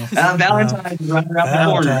birthdays. Valentine's right around the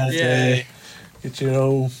corner. Yeah. Get your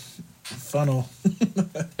old funnel.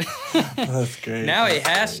 That's great. Now he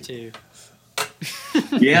has to.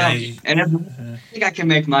 Yeah. And I think I can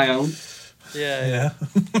make my own. Yeah.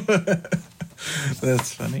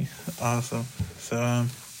 That's funny. Awesome. So,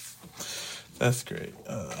 that's great.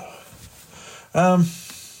 We'll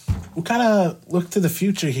kind of look to the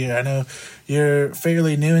future here. I know you're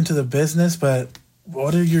fairly new into the business, but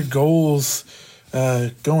what are your goals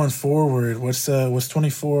going forward? What's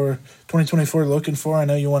 2024 looking for? I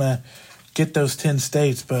know you want to get those 10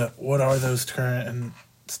 states, but what are those current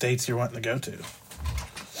states you're wanting to go to?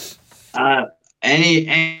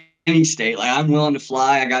 Any state. Like, I'm willing to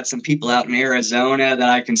fly. I got some people out in Arizona that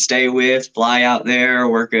I can stay with, fly out there,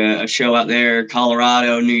 work a show out there,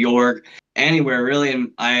 Colorado, New York, anywhere really.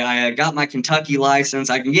 And I got my Kentucky license.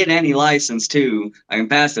 I can get any license too. I can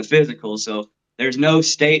pass the physical. So there's no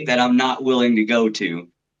state that I'm not willing to go to.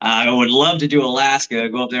 I would love to do Alaska,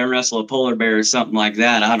 go up there and wrestle a polar bear or something like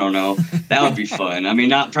that. I don't know. That would be fun. I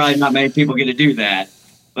mean, probably not many people get to do that.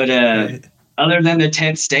 But Right. Other than the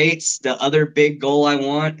 10 states, the other big goal I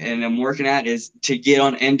want and I'm working at is to get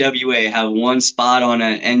on NWA, have one spot on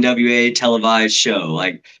an NWA televised show.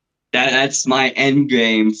 Like that's my end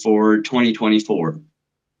game for 2024.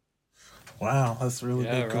 Wow, that's a really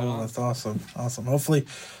big goal. Right. That's awesome. Hopefully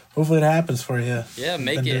it happens for you. Yeah, You've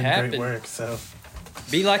make been it doing happen. Great work. So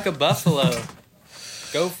Be like a buffalo.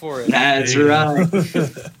 Go for it. That's right.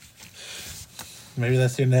 Maybe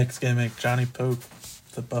that's your next gimmick, Johnny Pope,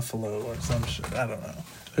 the Buffalo, or some shit. I don't know.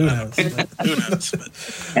 Who knows?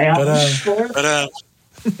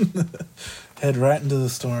 Head right into the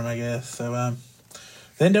storm, I guess. So,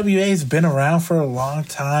 the NWA's been around for a long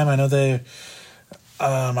time. I know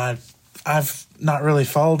I've not really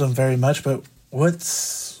followed them very much, but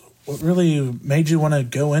what really made you want to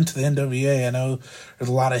go into the NWA? I know there's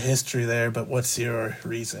a lot of history there, but what's your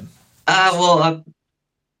reason? Well,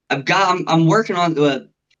 I'm working on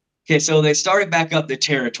the. Okay, so they started back up the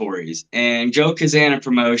territories, and Joe Kazana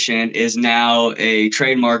Promotion is now a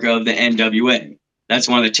trademark of the NWA. That's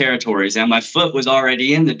one of the territories, and my foot was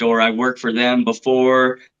already in the door. I worked for them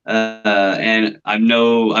before, and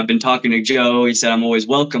I've been talking to Joe. He said I'm always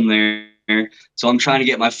welcome there. So I'm trying to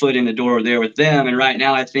get my foot in the door there with them. And right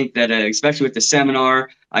now, I think that especially with the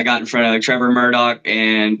seminar, I got in front of Trevor Murdoch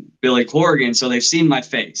and Billy Corgan, so they've seen my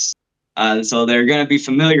face. So they're going to be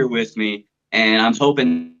familiar with me, and I'm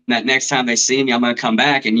hoping that next time they see me, I'm going to come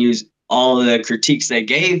back and use all of the critiques they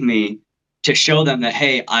gave me to show them that,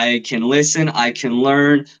 hey, I can listen, I can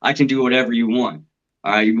learn, I can do whatever you want.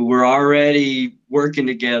 All right, we're already working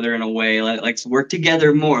together in a way. Let's work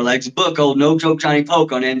together more. Let's book old No Joke Johnny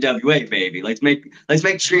Poke on NWA, baby. Let's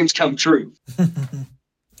make dreams come true.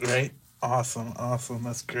 Right. Awesome.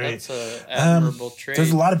 That's great. That's an admirable trait.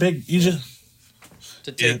 There's a lot of big.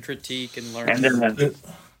 To take critique and learn. And then, a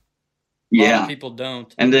lot of people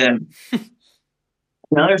don't. And then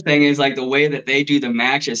another thing is like the way that they do the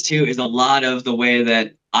matches too is a lot of the way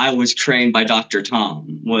that I was trained by Dr.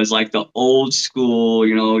 Tom. Was like the old school,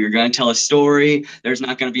 you're going to tell a story. There's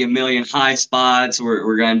not going to be a million high spots.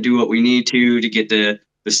 We're going to do what we need to get the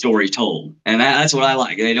story told. And that's what I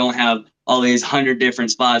like. They don't have all these 100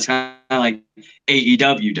 different spots, kind of like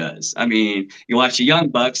AEW does. I mean, you watch the Young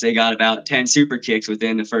Bucks, they got about 10 super kicks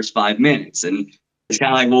within the first 5 minutes. And it's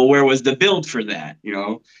kind of like, well, where was the build for that,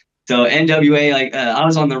 So NWA, I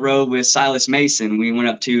was on the road with Silas Mason. We went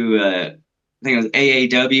up to I think it was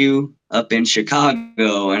AAW up in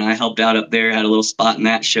Chicago, and I helped out up there, had a little spot in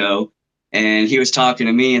that show. And he was talking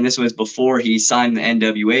to me, and this was before he signed the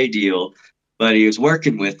NWA deal, but he was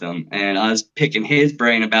working with them. And I was picking his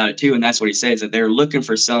brain about it too. And that's what he says, that they're looking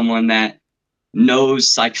for someone that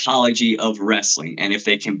knows psychology of wrestling and if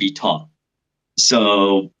they can be taught.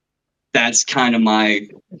 So that's kind of my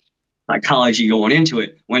psychology going into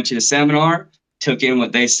it. Went to the seminar, took in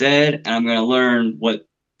what they said, and I'm going to learn what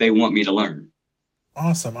they want me to learn.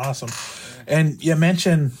 Awesome. And you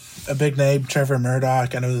mentioned a big name, Trevor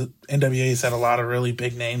Murdoch. I know NWA's had a lot of really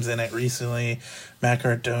big names in it recently. Matt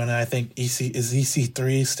Cardona, I think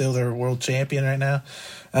EC3 still their world champion right now.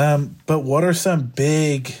 But what are some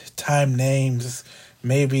big time names,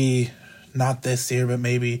 maybe not this year, but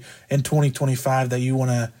maybe in 2025 that you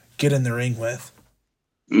want to get in the ring with?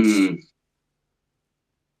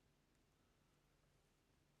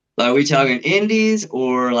 Are we talking indies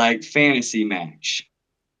or like fantasy match?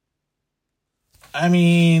 I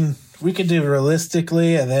mean, we could do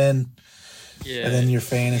realistically and then your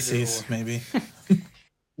fantasies, maybe.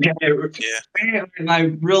 Yeah. My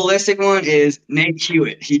realistic one is Nate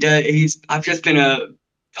Hewitt. I've just been a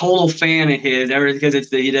total fan of his ever because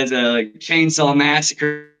he does a Chainsaw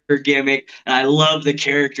Massacre gimmick, and I love the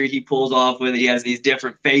character he pulls off with it. He has these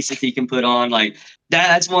different faces he can put on. Like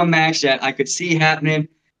that's one match that I could see happening.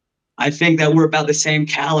 I think that we're about the same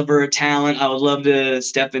caliber of talent. I would love to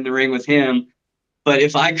step in the ring with him. But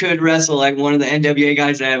if I could wrestle like one of the NWA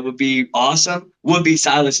guys, that would be awesome, would be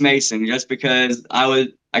Silas Mason, just because I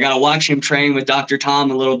got to watch him train with Dr.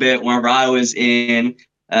 Tom a little bit whenever I was in.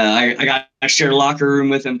 I shared a locker room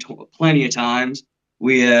with him plenty of times.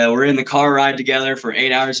 We were in the car ride together for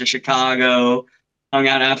 8 hours to Chicago, hung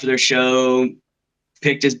out after their show,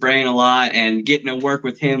 picked his brain a lot, and getting to work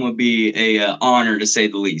with him would be a honor, to say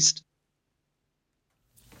the least.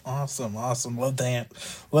 Awesome. Love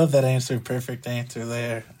that answer. Perfect answer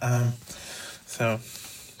there. So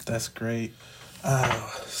that's great.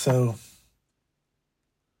 So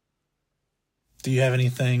do you have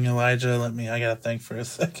anything, Elijah? I gotta think for a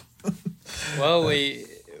second. Well,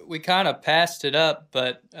 we kind of passed it up,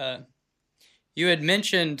 but you had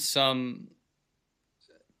mentioned some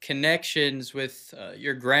connections with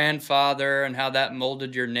your grandfather and how that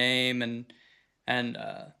molded your name and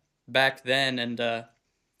back then. And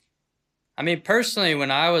I mean, personally, when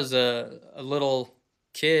I was a little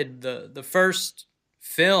kid, the first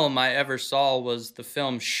film I ever saw was the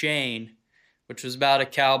film Shane, which was about a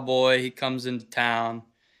cowboy. He comes into town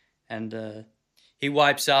and he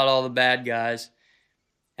wipes out all the bad guys.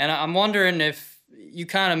 And I'm wondering if you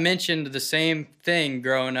kind of mentioned the same thing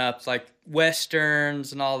growing up, like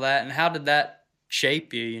Westerns and all that, and how did that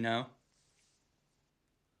shape you,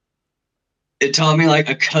 It taught me like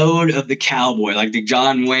a code of the cowboy, like the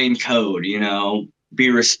John Wayne code, be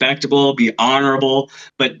respectable, be honorable,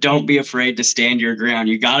 but don't be afraid to stand your ground.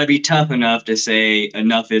 You got to be tough enough to say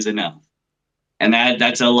enough is enough. And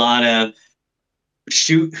that's a lot of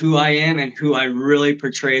shoot who I am and who I really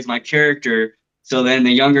portray as my character. So then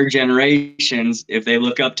the younger generations, if they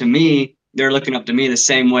look up to me, they're looking up to me the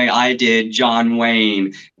same way I did John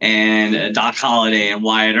Wayne and Doc Holliday and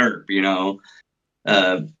Wyatt Earp.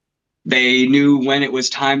 They knew when it was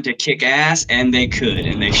time to kick ass, and they could,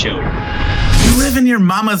 and they showed it. You live in your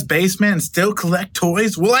mama's basement and still collect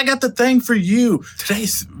toys? Well, I got the thing for you.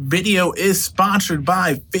 Today's video is sponsored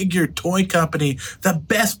by Figure Toy Company, the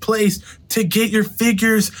best place to get your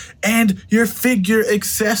figures and your figure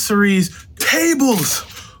accessories, tables,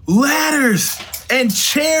 ladders, and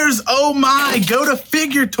chairs. Oh my, go to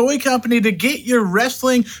Figure Toy Company to get your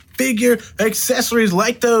wrestling figure accessories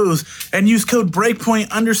like those and use code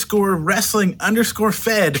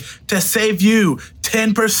breakpoint_wrestling_fed to save you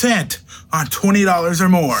 10% on $20 or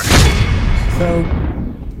more.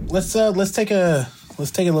 So let's take a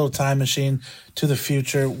little time machine to the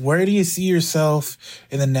future. Where do you see yourself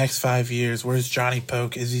in the next 5 years? Where's Johnny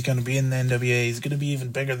Poke? Is he going to be in the NWA? He's going to be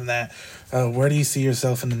even bigger than that. Where do you see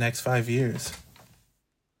yourself in the next 5 years?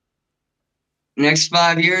 Next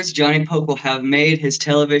 5 years, Johnny Poke will have made his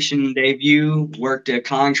television debut, worked a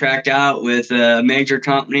contract out with a major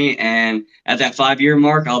company, and at that 5-year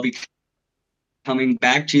mark, I'll be coming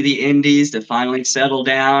back to the Indies to finally settle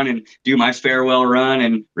down and do my farewell run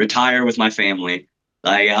and retire with my family.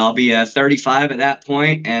 Like, I'll be 35 at that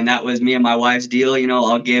point, and that was me and my wife's deal.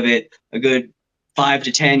 I'll give it a good 5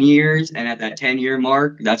 to 10 years, and at that 10-year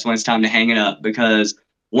mark, that's when it's time to hang it up, because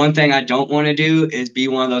one thing I don't want to do is be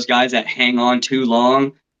one of those guys that hang on too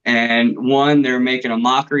long. And one, they're making a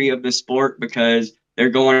mockery of the sport because they're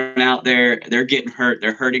going out there, they're getting hurt,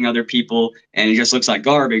 they're hurting other people, and it just looks like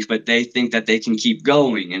garbage, but they think that they can keep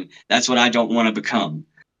going. And that's what I don't want to become.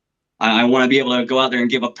 I want to be able to go out there and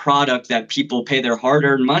give a product that people pay their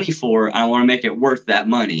hard-earned money for. I want to make it worth that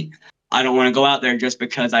money. I don't want to go out there just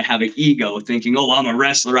because I have an ego thinking, oh, I'm a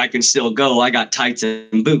wrestler, I can still go, I got tights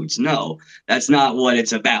and boots. No, that's not what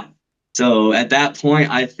it's about. So at that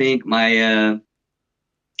point, I think my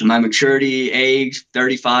maturity age,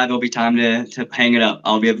 35, will be time to hang it up.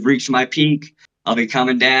 I'll have reached my peak. I'll be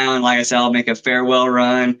coming down. Like I said, I'll make a farewell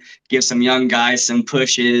run, give some young guys some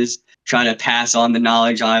pushes, try to pass on the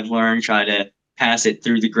knowledge I've learned, try to pass it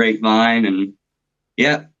through the grapevine, and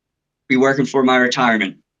be working for my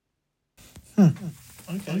retirement.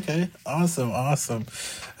 Okay. Awesome.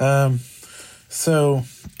 So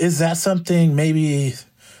is that something maybe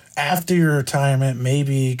after your retirement,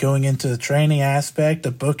 maybe going into the training aspect,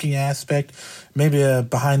 the booking aspect, maybe a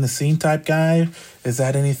behind the scene type guy? Is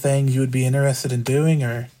that anything you would be interested in doing,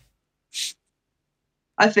 or?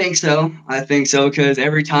 I think so, because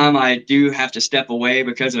every time I do have to step away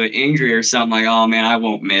because of an injury or something, like, oh man, I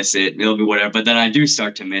won't miss it. It'll be whatever. But then I do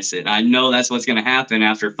start to miss it. I know that's what's going to happen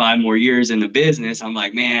after 5 more years in the business. I'm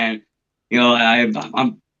like, man,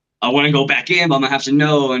 I want to go back in, but I'm going to have to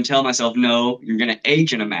know and tell myself, no, you're going to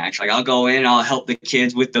age in a match. Like, I'll go in, I'll help the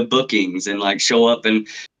kids with the bookings and like show up and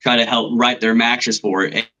try to help write their matches for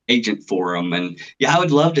it, agent for them. And I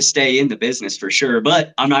would love to stay in the business for sure,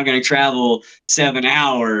 but I'm not going to travel 7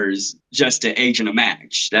 hours just to agent a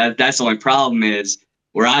match. That's the only problem is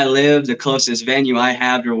where I live, the closest venue I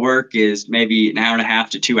have to work is maybe an hour and a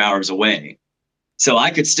half to 2 hours away. So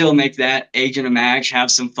I could still make that agent a match,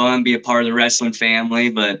 have some fun, be a part of the wrestling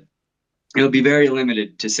family, but it'll be very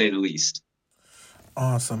limited, to say the least.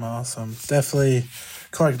 Awesome. Definitely,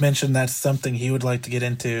 Clark mentioned that's something he would like to get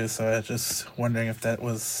into, so I was just wondering if that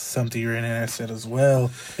was something you're interested in as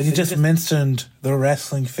well. And you just mentioned the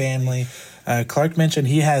wrestling family. Clark mentioned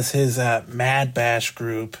he has his Mad Bash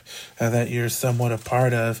group that you're somewhat a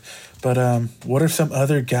part of. But what are some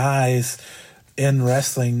other guys in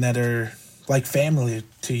wrestling that are like family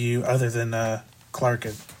to you other than Clark?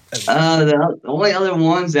 The only other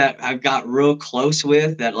ones that I've got real close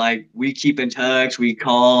with that like we keep in touch, we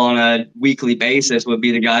call on a weekly basis, would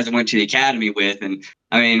be the guys I went to the academy with. And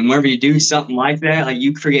I mean, whenever you do something like that, like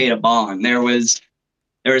you create a bond. There was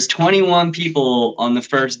 21 people on the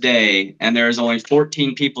first day, and there was only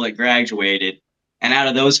 14 people that graduated. And out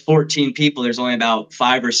of those 14 people, there's only about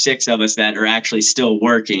 5 or 6 of us that are actually still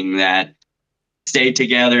working, that stayed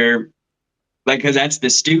together. Because that's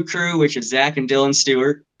the Stu crew, which is Zach and Dylan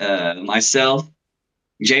Stewart, myself,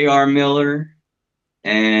 J.R. Miller,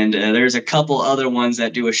 and there's a couple other ones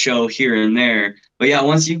that do a show here and there. But yeah,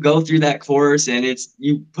 once you go through that course and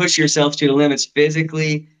you push yourself to the limits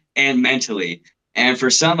physically and mentally. And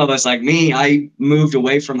for some of us like me, I moved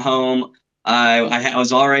away from home. I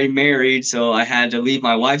was already married, so I had to leave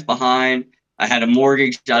my wife behind. I had a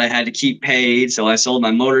mortgage that I had to keep paid, so I sold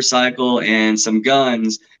my motorcycle and some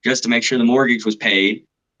guns just to make sure the mortgage was paid.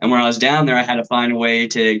 And when I was down there, I had to find a way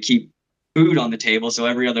to keep food on the table. So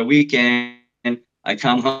every other weekend, I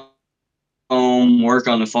come home, work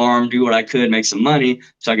on the farm, do what I could, make some money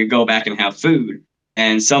so I could go back and have food.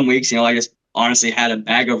 And some weeks, I just honestly had a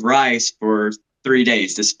bag of rice for 3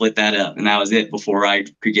 days to split that up. And that was it before I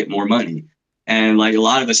could get more money. And like a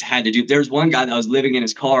lot of us had to do, there's one guy that was living in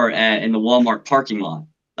his car in the Walmart parking lot.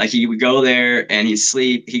 Like he would go there and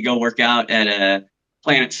he'd go work out at a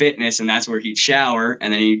Planet Fitness, and that's where he'd shower,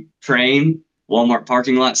 and then he'd train, Walmart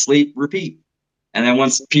parking lot, sleep, repeat. And then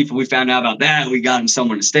once we found out about that, we got him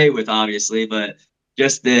someone to stay with, obviously, but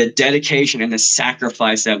just the dedication and the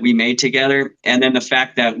sacrifice that we made together. And then the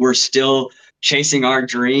fact that we're still chasing our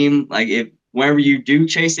dream. Like whenever you do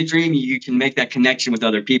chase a dream, you can make that connection with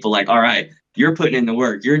other people. Like, all right, you're putting in the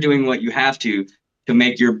work. You're doing what you have to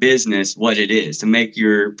make your business what it is, to make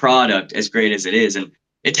your product as great as it is. And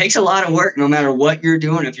it takes a lot of work no matter what you're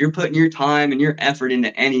doing. If you're putting your time and your effort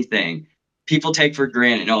into anything, people take for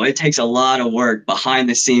granted. No, it takes a lot of work behind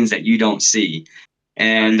the scenes that you don't see.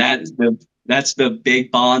 And that's the big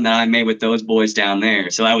bond that I made with those boys down there.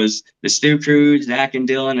 So that was the Stu Crew, Zach and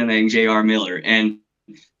Dylan, and then J.R. Miller. And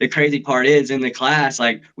the crazy part is in the class,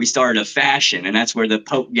 like we started a fashion, and that's where the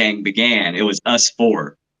Pope Gang began. It was us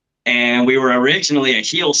four. And we were originally a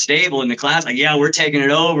heel stable in the class. Like, yeah, we're taking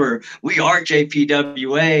it over. We are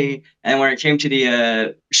JPWA. And when it came to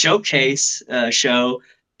the showcase show,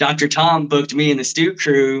 Dr. Tom booked me and the Stu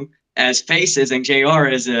Crew as faces and JR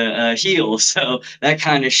as a heel. So that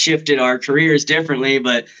kind of shifted our careers differently.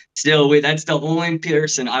 But still, that's the only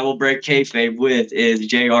person I will break kayfabe with is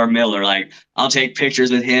J.R. Miller. Like, I'll take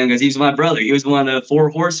pictures with him because he's my brother. He was one of the 4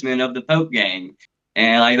 horsemen of the Pope Gang.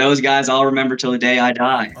 And like those guys, I'll remember till the day I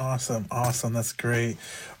die. Awesome. That's great.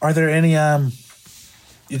 Are there any,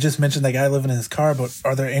 you just mentioned that guy living in his car, but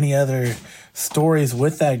are there any other stories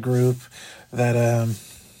with that group that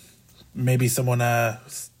maybe someone, the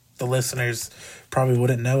listeners probably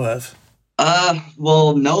wouldn't know of?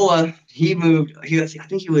 Well, Noah, he moved, I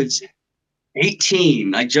think he was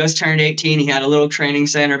 18, like just turned 18. He had a little training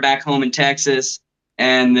center back home in Texas.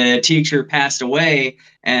 And the teacher passed away,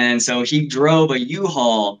 and so he drove a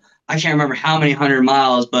U-Haul. I can't remember how many 100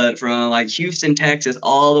 miles, but from like Houston, Texas,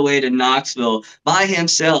 all the way to Knoxville by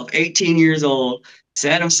himself, 18 years old,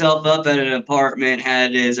 set himself up at an apartment,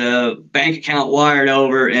 had his bank account wired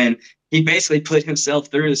over, and he basically put himself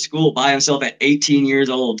through the school by himself at 18 years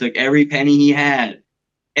old, took every penny he had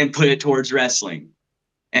and put it towards wrestling.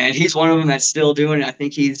 And he's one of them that's still doing it. I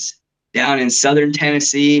think he's down in southern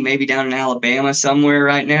Tennessee, maybe down in Alabama somewhere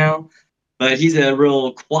right now. But he's a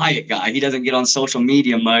real quiet guy. He doesn't get on social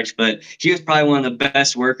media much, but he was probably one of the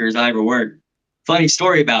best workers I ever worked. Funny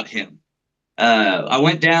story about him. I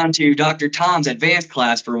went down to Dr. Tom's advanced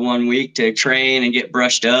class for 1 week to train and get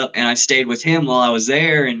brushed up, and I stayed with him while I was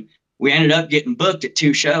there, and we ended up getting booked at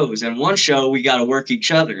 2 shows. And one show, we got to work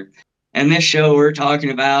each other. And this show, we're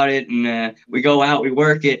talking about it, and we go out, we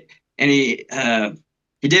work it, and he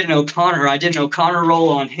did an O'Connor. I did an O'Connor roll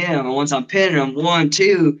on him. And once I'm pinning him, 1,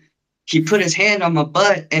 2, he put his hand on my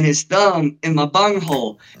butt and his thumb in my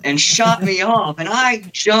bunghole and shot me off. And I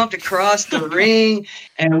jumped across the ring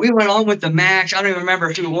and we went on with the match. I don't even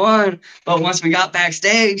remember who won. But once we got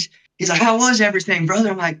backstage, he's like, "How was everything,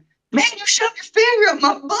 brother?" I'm like, "Man, you shoved your finger up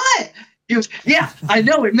my butt." He goes, "Yeah, I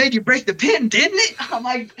know. It made you break the pin, didn't it?" I'm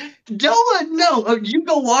like, "No. You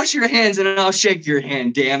go wash your hands and I'll shake your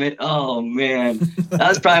hand, damn it." Oh, man.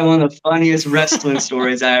 That's probably one of the funniest wrestling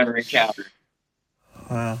stories I ever encountered.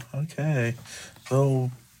 Wow. Okay.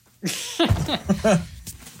 So,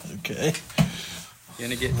 okay. You're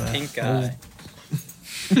going to get pink eye.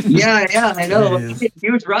 Yeah, I know.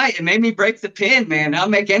 He was right. It made me break the pin, man. I'll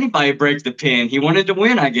make anybody break the pin. He wanted to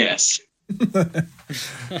win, I guess.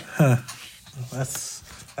 That's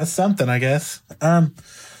something, I guess.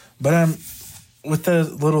 But with the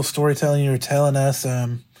little storytelling you were telling us,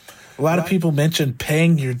 a lot of people mentioned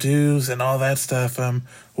paying your dues and all that stuff.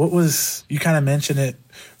 What was, you kind of mentioned it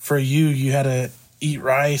for you? You had to eat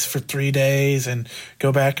rice for 3 days and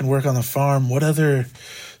go back and work on the farm. What other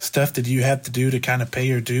stuff did you have to do to kind of pay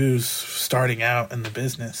your dues starting out in the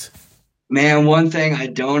business? Man, one thing I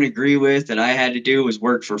don't agree with that I had to do was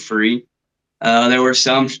work for free. There were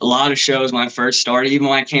a lot of shows when I first started, even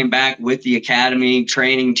when I came back with the academy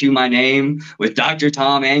training to my name with Dr.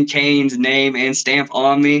 Tom and Kane's name and stamp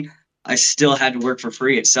on me. I still had to work for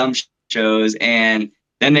free at some shows. And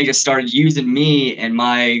then they just started using me and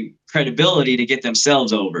my credibility to get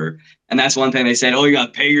themselves over. And that's one thing they said, "Oh, you got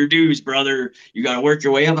to pay your dues, brother. You got to work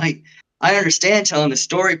your way up." I'm like, I understand telling the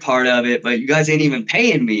story part of it, but you guys ain't even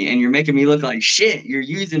paying me and you're making me look like shit. You're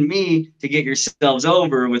using me to get yourselves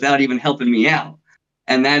over without even helping me out.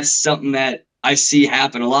 And that's something that I see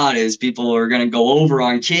happen a lot is people are going to go over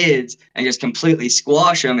on kids and just completely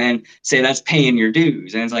squash them and say that's paying your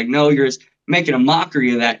dues. And it's like, no, you're just making a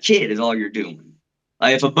mockery of that kid is all you're doing.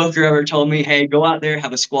 Like if a booker ever told me, hey, go out there,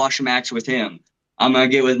 have a squash match with him, I'm going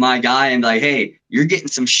to get with my guy and be like, hey, you're getting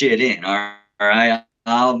some shit in. All right.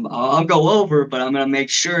 I'll go over, but I'm going to make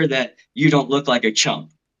sure that you don't look like a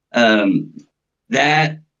chump.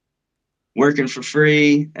 That working for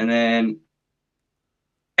free and then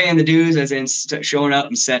paying the dues as in showing up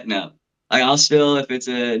and setting up. Like I'll still, if it's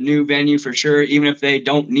a new venue for sure, even if they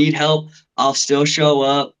don't need help, I'll still show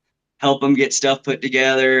up, help them get stuff put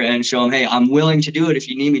together and show them, hey, I'm willing to do it if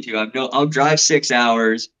you need me to. I'll drive 6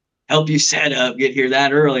 hours, help you set up, get here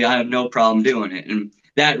that early. I have no problem doing it. And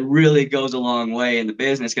that really goes a long way in the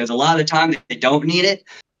business because a lot of the time they don't need it,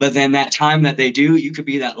 but then that time that they do, you could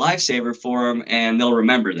be that lifesaver for them and they'll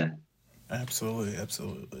remember that. Absolutely.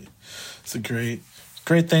 It's a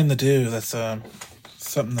great thing to do. That's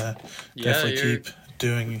something to definitely keep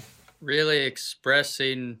doing. Really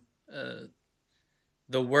expressing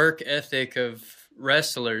the work ethic of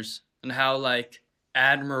wrestlers and how like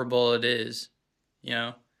admirable it is, you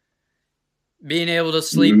know, being able to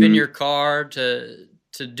sleep in your car, to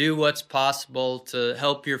do what's possible to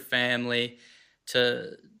help your family,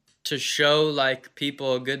 to show like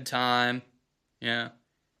people a good time. Yeah,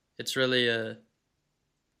 it's really a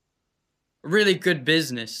really good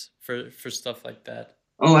business for stuff like that.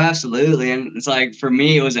 Oh, absolutely. And it's like, for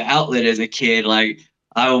me, it was an outlet as a kid. Like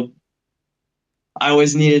I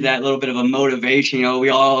always needed that little bit of a motivation. You know,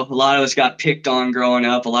 a lot of us got picked on growing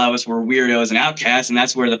up. A lot of us were weirdos and outcasts. And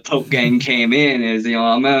that's where the Poke Gang came in is, you know,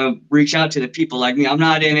 I'm going to reach out to the people like me. I'm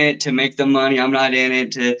not in it to make the money. I'm not in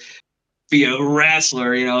it to be a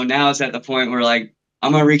wrestler. You know, now it's at the point where like,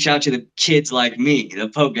 I'm going to reach out to the kids like me, the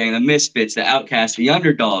Poke Gang, the misfits, the outcasts, the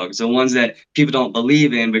underdogs, the ones that people don't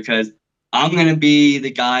believe in, because I'm going to be the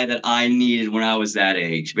guy that I needed when I was that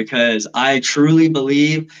age, because I truly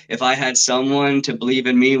believe if I had someone to believe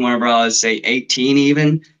in me whenever I was, say, 18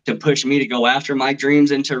 even, to push me to go after my dreams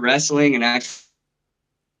into wrestling and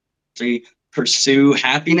actually pursue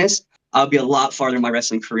happiness, I'll be a lot farther in my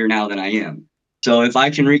wrestling career now than I am. So if I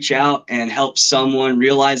can reach out and help someone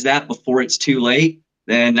realize that before it's too late,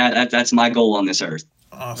 then that's my goal on this earth.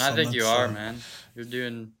 Awesome. I think you are, man. You're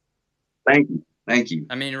doing... Thank you.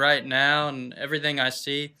 I mean, right now and everything I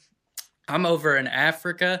see, I'm over in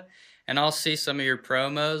Africa and I'll see some of your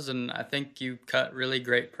promos and I think you cut really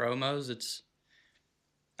great promos.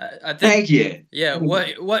 I think, thank you. Yeah,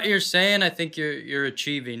 what you're saying, I think you're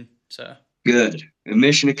achieving. So good.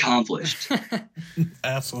 Mission accomplished.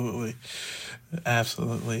 Absolutely.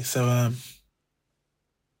 So,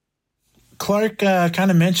 Clark kind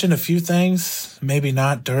of mentioned a few things, maybe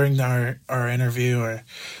not during our interview or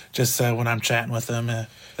just when I'm chatting with him,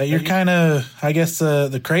 that you're kind of, I guess,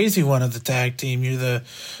 the crazy one of the tag team. You're the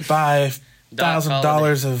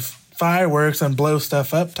 $5,000 of fireworks and blow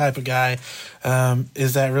stuff up type of guy.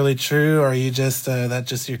 Is that really true? Or are you just that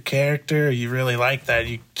just your character? Or you really like that?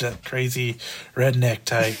 You just crazy redneck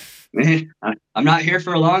type? Man, I'm not here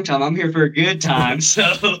for a long time. I'm here for a good time. So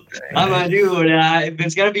I'm going to do it. If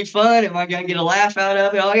it's going to be fun, am I going to get a laugh out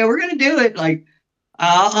of it? Oh, yeah, we're going to do it. Like,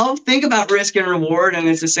 I'll think about risk and reward. And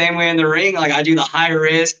it's the same way in the ring. Like, I do the high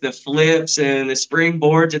risk, the flips, and the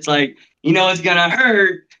springboards. It's like, you know, it's going to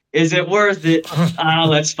hurt. Is it worth it?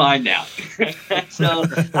 Let's find out. So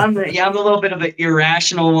I'm a little bit of an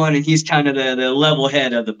irrational one, and he's kind of the level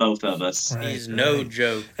head of the both of us. Right, he's no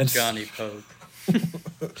joke, Johnny Poke.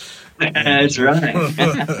 That's right.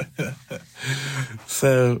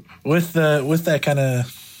 So with that kind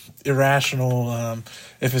of irrational,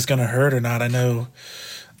 if it's going to hurt or not, I know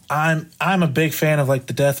I'm a big fan of like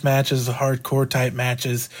the death matches, the hardcore type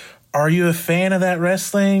matches. Are you a fan of that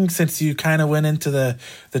wrestling since you kind of went into the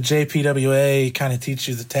JPWA, kind of teach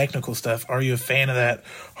you the technical stuff? Are you a fan of that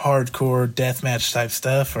hardcore deathmatch type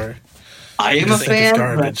stuff, or? I am a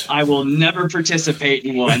fan, but I will never participate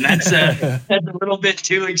in one. That's a little bit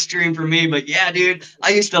too extreme for me. But yeah, dude, I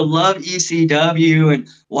used to love ECW and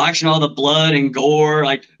watching all the blood and gore,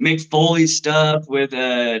 like Mick Foley stuff with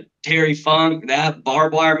Terry Funk, that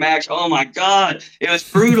barbed wire match. Oh my God, it was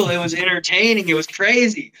brutal. It was entertaining. It was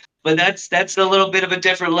crazy. But that's a little bit of a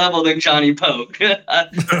different level than Johnny Poke.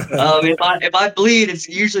 If I bleed, it's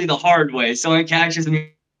usually the hard way. Someone catches me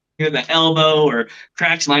with the elbow or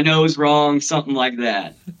cracks my nose wrong, something like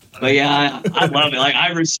that. But yeah, I love it. Like, I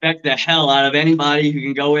respect the hell out of anybody who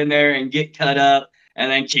can go in there and get cut up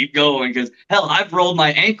and then keep going. Because hell, I've rolled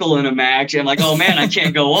my ankle in a match and I'm like, oh man, I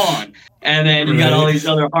can't go on. And then you got all these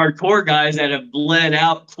other hardcore guys that have bled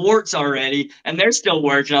out quartz already and they're still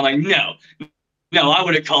working. I'm like, no, No, I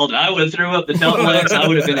would have called it. I would have threw up the double X. I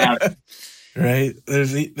would have been out. Right?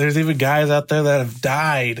 There's even guys out there that have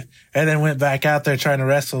died and then went back out there trying to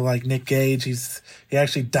wrestle, like Nick Gage. He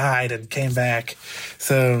actually died and came back.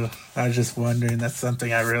 So I was just wondering. That's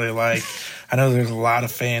something I really like. I know there's a lot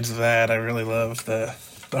of fans of that. I really love the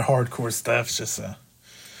hardcore stuff. It's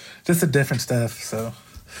just the different stuff. So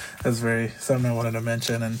that's something I wanted to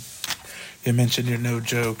mention. And you mentioned your no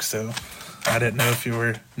joke, so I didn't know if you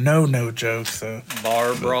were no joke. So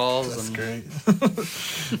bar brawls. That's great.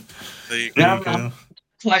 There you go.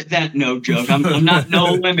 Quite that no joke. I'm not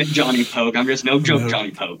no limit Johnny Poke. I'm just no joke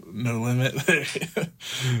Johnny Poke. No limit.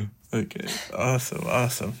 Okay.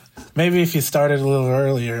 Awesome. Maybe if you started a little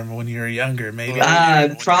earlier when you were younger, maybe.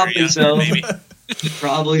 Probably so. Maybe.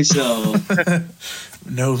 Probably so.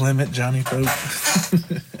 No limit Johnny Poke.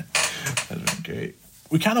 That's great.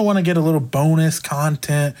 We kind of want to get a little bonus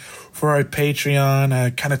content for our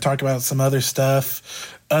Patreon, kind of talk about some other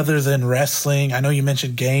stuff other than wrestling. I know you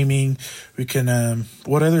mentioned gaming. We can,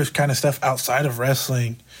 what other kind of stuff outside of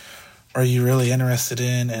wrestling are you really interested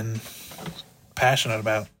in and passionate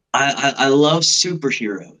about? I love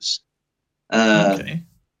superheroes. Okay.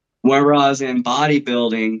 Whenever I was in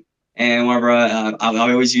bodybuilding and whenever I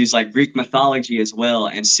always use like Greek mythology as well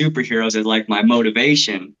and superheroes as like my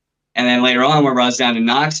motivation. And then later on, whenever I was down in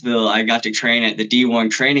Knoxville, I got to train at the D1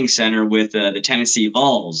 training center with the Tennessee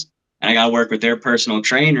Vols. And I got to work with their personal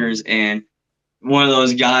trainers. And one of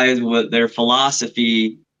those guys, with their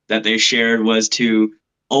philosophy that they shared was to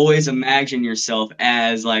always imagine yourself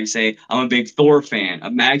as, like, say, I'm a big Thor fan.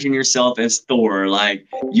 Imagine yourself as Thor. Like,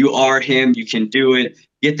 you are him. You can do it.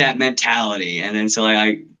 Get that mentality. And then so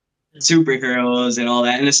like superheroes and all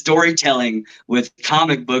that. And the storytelling with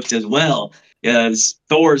comic books as well.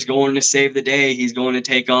 Thor's going to save the day. He's going to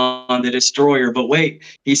take on the destroyer. But wait,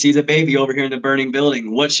 he sees a baby over here in the burning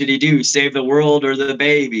building. What should he do? Save the world or the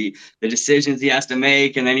baby? The decisions he has to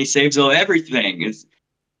make, and then he saves everything.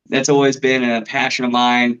 That's always been a passion of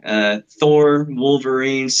mine. Thor,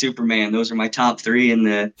 Wolverine, Superman. Those are my top three in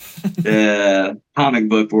the comic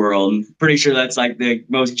book world. I'm pretty sure that's like the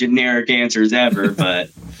most generic answers ever,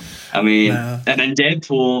 but I mean, and then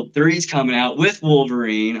Deadpool 3's coming out with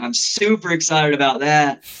Wolverine. I'm super excited about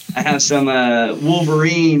that. I have some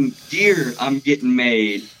Wolverine gear I'm getting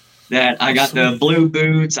made. That I got the blue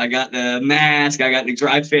boots, I got the mask, I got the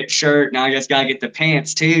dry fit shirt. Now I just gotta get the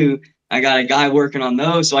pants too. I got a guy working on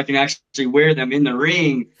those so I can actually wear them in the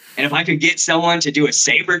ring. And if I could get someone to do a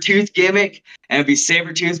Sabretooth gimmick and it'd be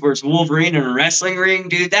Sabretooth versus Wolverine in a wrestling ring,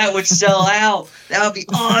 dude, that would sell out. That would be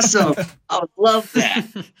awesome. I would love that.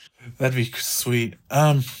 That'd be sweet.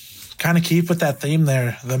 Kind of keep with that theme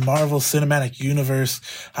there, the Marvel Cinematic Universe.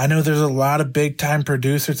 I know there's a lot of big time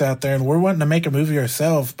producers out there and we're wanting to make a movie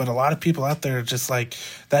ourselves, but a lot of people out there are just like,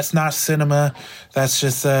 that's not cinema. That's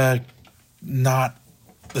just not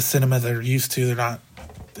the cinema they're used to.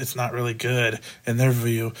 It's not really good in their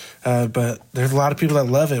view. But there's a lot of people that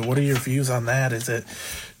love it. What are your views on that? Is it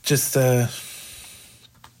just, do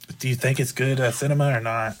you think it's good cinema or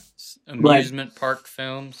not? Amusement park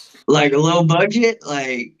films. Like a low budget?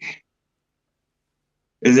 Like,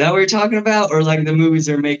 is that what you're talking about? Or like the movies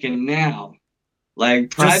they're making now? Like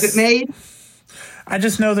private made? I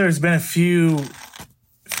just know there's been a few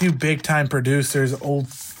big time producers,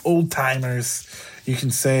 old timers, you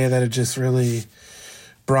can say, that have just really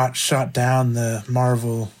shot down the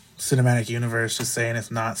Marvel Cinematic Universe, just saying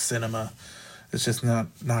it's not cinema. It's just not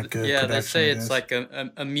good. Yeah, they say it's like a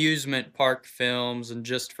amusement park films and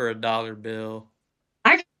just for $1 bill.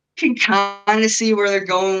 I can kind of see where they're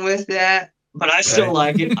going with that, but I still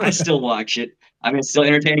like it. I still watch it. I mean, it's still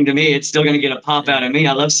entertaining to me. It's still going to get a pop out of me.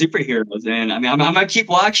 I love superheroes, and I mean, I'm going to keep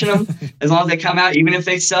watching them as long as they come out. Even if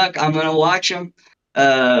they suck, I'm going to watch them.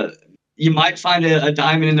 You might find a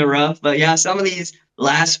diamond in the rough, but yeah, some of these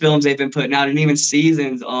last films they've been putting out, and even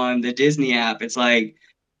seasons on the Disney app, it's like,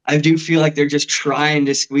 I do feel like they're just trying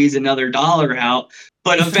to squeeze another dollar out,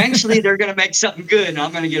 but eventually they're going to make something good, and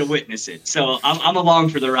I'm going to get to witness it. So I'm along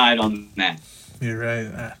for the ride on that. You're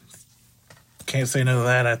right. Can't say no to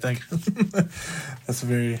that, I think. That's a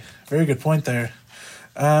very, very good point there.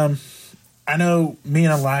 I know me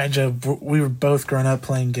and Elijah, we were both growing up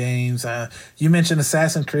playing games. You mentioned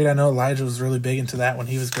Assassin's Creed. I know Elijah was really big into that when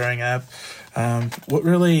he was growing up. What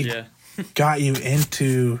really got you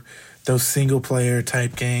into those single-player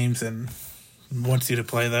type games and wants you to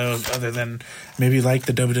play those, other than maybe like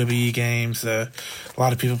the WWE games? A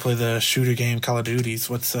lot of people play the shooter game Call of Duties.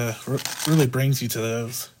 What's really brings you to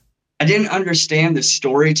those? I didn't understand the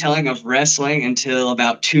storytelling of wrestling until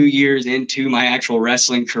about 2 years into my actual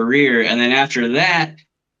wrestling career. And then after that,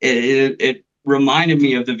 it reminded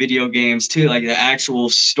me of the video games too, like the actual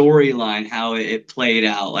storyline, how it played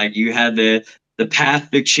out. Like you had the path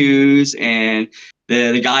to choose, and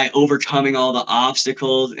the guy overcoming all the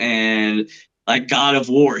obstacles, and like God of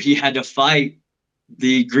War, he had to fight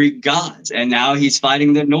the Greek gods, and now he's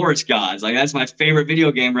fighting the Norse gods. Like that's my favorite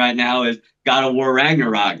video game right now is God of War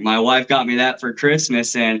Ragnarok. My wife got me that for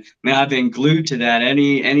Christmas, and man, I've been glued to that.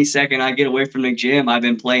 Any second I get away from the gym, I've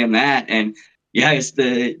been playing that. And yeah, it's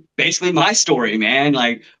the basically my story, man.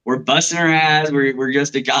 Like we're busting our ass, we're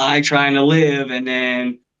just a guy trying to live, and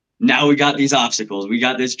then now we got these obstacles, we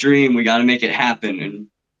got this dream, we got to make it happen. And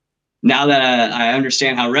now that I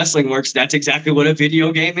understand how wrestling works, that's exactly what a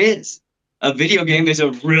video game is. A video game is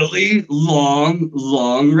a really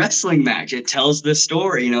long wrestling match. It tells the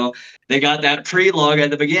story. You know, they got that prelogue at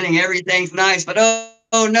the beginning. Everything's nice, but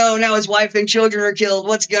oh no, now his wife and children are killed.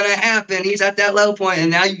 What's gonna happen? He's at that low point, and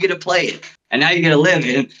now you get to play it, and now you get to live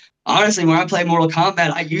it. And honestly, when I play Mortal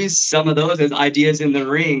Kombat, I use some of those as ideas in the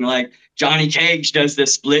ring. Like Johnny Cage does the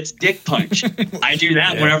splits dick punch. I do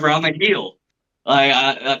that whenever I'm a heel. Like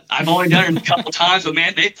I've only done it a couple times, but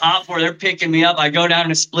man, they pop where they're picking me up. I go down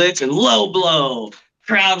to splits and low blow.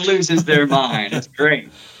 Crowd loses their mind. It's great.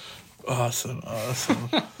 Awesome.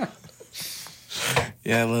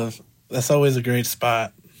 Yeah, I love. That's always a great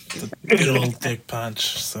spot. The good old dick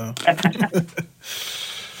punch. So,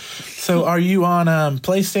 are you on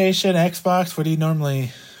PlayStation, Xbox? What do you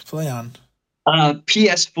normally play on?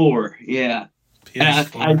 PS4. Yeah.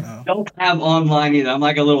 I don't have online either. I'm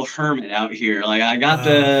like a little hermit out here. Like I got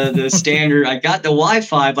the standard, I got the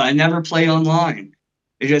Wi-Fi, but I never play online.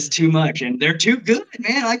 It's just too much, and they're too good,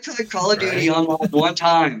 man. I played Call of Duty online one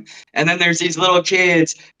time, and then there's these little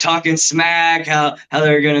kids talking smack, how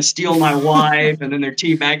they're gonna steal my wife, and then they're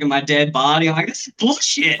teabagging my dead body. I'm like, this is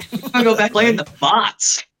bullshit. I'm gonna go back playing the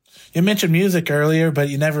bots. You mentioned music earlier, but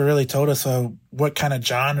you never really told us what kind of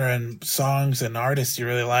genre and songs and artists you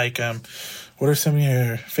really like. What are some of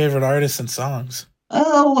your favorite artists and songs?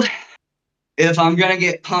 Oh, if I'm going to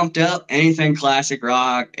get pumped up, anything classic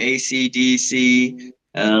rock, AC/DC,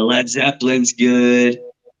 Led Zeppelin's good.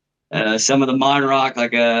 Some of the modern rock,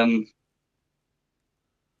 like, I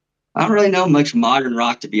don't really know much modern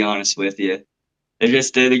rock, to be honest with you. They're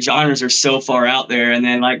just, the genres are so far out there. And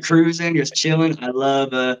then like cruising, just chilling. I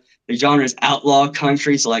love the genres outlaw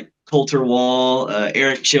country, so like Colter Wall,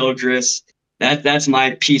 Eric Childress. That's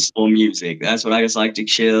my peaceful music. That's what I just like to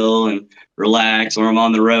chill and relax, or I'm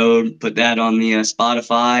on the road, put that on the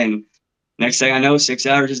Spotify, and next thing I know, 6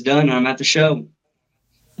 hours is done and I'm at the show.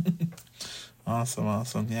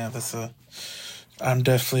 Awesome. Yeah, I'm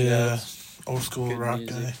definitely a old school rock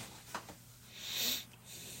music guy.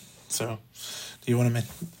 So, do you want to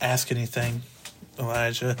ask anything,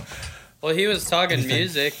 Elijah? Well, he was talking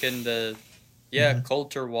music and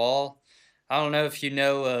Colter Wall. I don't know if you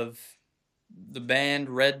know of the band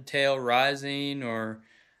Red Tail Rising or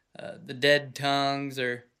the Dead Tongues,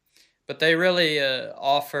 but they really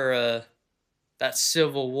offer that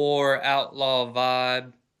Civil War outlaw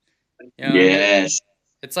vibe. You know, yes,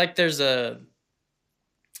 it's like there's a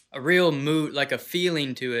real mood, like a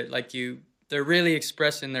feeling to it. Like they're really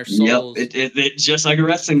expressing their souls. Yep, it just like a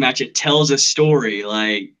wrestling match. It tells a story.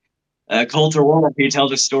 Like Colter Wall, he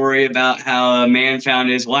tells a story about how a man found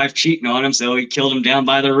his wife cheating on him, so he killed him down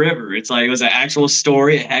by the river. It's like it was an actual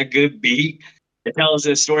story. It had good beat. It tells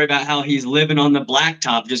a story about how he's living on the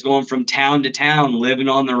blacktop, just going from town to town, living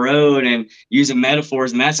on the road and using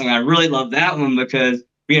metaphors. And that's something I really love that one, because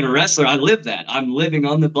being a wrestler, I live that. I'm living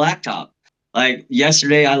on the blacktop. Like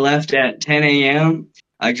yesterday, I left at 10 a.m.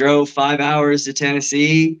 I drove 5 hours to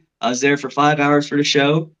Tennessee. I was there for 5 hours for the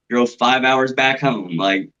show, drove 5 hours back home.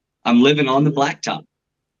 Like, I'm living on the blacktop.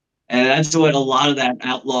 And that's what a lot of that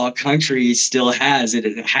outlaw country still has.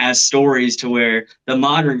 It has stories to where the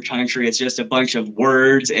modern country, it's just a bunch of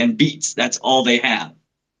words and beats. That's all they have.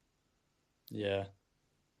 Yeah.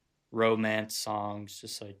 Romance songs,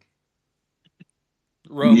 just like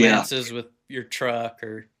romances with your truck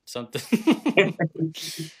or something.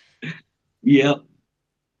 Yep.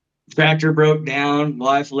 Tractor broke down.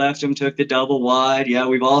 Wife left him, took the double wide. Yeah,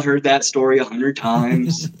 we've all heard that story 100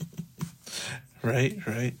 times.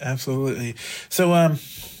 Right. Absolutely. So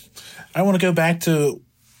I want to go back to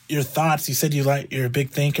your thoughts. You said you're a big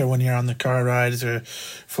thinker when you're on the car rides, or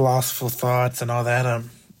philosophical thoughts and all that.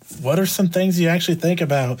 What are some things you actually think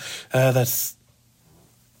about that's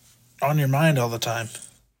on your mind all the time?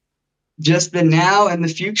 Just the now and the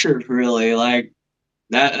future, really. Like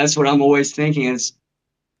that's what I'm always thinking is,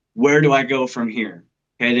 where do I go from here?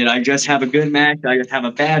 Okay, did I just have a good match? Did I just have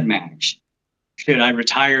a bad match? Should I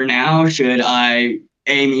retire now? Should I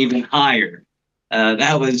aim even higher?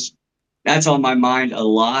 That was that's on my mind a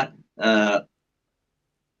lot.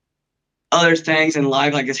 Other things in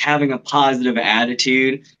life, like just having a positive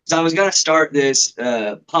attitude. So I was going to start this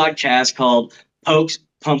podcast called Pokes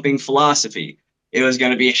Pumping Philosophy. It was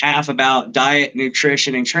going to be half about diet,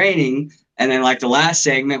 nutrition, and training. And then, like, the last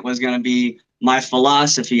segment was going to be my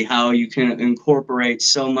philosophy, how you can incorporate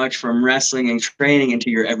so much from wrestling and training into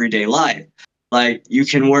your everyday life. Like, you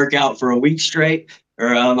can work out for a week straight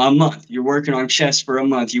or a month. You're working on chest for a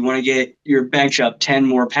month. You want to get your bench up 10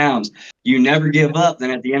 more pounds. You never give up.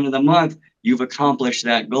 Then at the end of the month, you've accomplished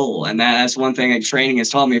that goal. And that's one thing that training has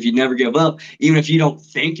taught me. If you never give up, even if you don't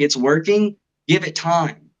think it's working, give it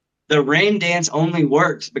time. The rain dance only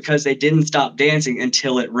works because they didn't stop dancing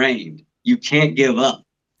until it rained. You can't give up.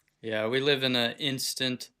 Yeah, we live in an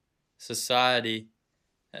instant society.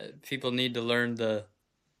 People need to learn to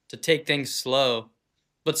take things slow,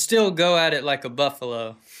 but still go at it like a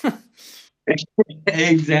buffalo.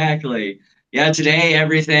 Exactly. Yeah, today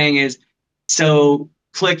everything is so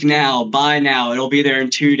click now, buy now. It'll be there in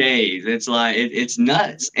 2 days. It's like it's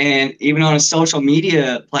nuts. And even on a social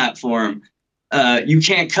media platform, you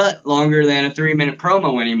can't cut longer than a 3-minute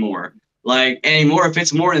promo anymore. Like anymore, if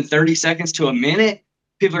it's more than 30 seconds to a minute,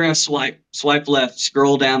 people are gonna swipe left,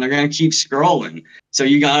 scroll down. They're gonna keep scrolling. So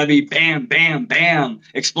you gotta be bam, bam, bam,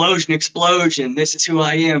 explosion, explosion. This is who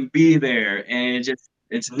I am. Be there, and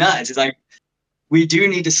it's nuts. It's like we do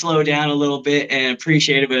need to slow down a little bit and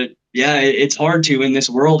appreciate it, but yeah, it's hard to in this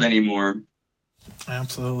world anymore.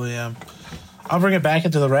 Absolutely. I'll bring it back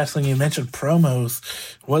into the wrestling. You mentioned promos.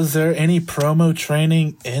 Was there any promo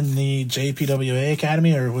training in the JPWA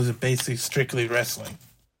Academy, or was it basically strictly wrestling?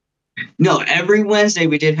 No, every Wednesday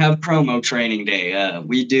we did have promo training day.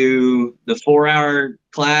 We do the 4-hour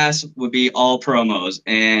class would be all promos,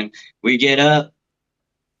 and we get up.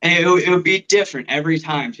 And it would be different every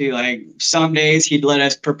time too. Like some days he'd let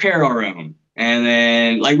us prepare our own. And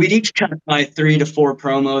then like we'd each cut like 3 to 4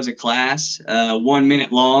 promos a class, 1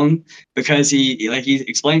 minute long, because he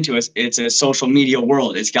explained to us, it's a social media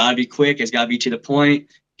world. It's gotta be quick, it's gotta be to the point,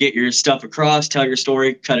 get your stuff across, tell your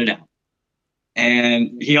story, cut it out.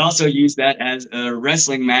 And he also used that as a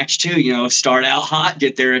wrestling match too, start out hot,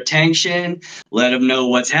 get their attention, let them know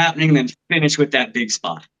what's happening, then finish with that big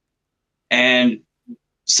spot. And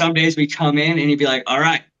some days we come in and he'd be like, all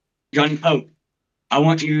right, Johnny Pope, I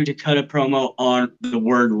want you to cut a promo on the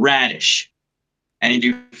word radish. And he'd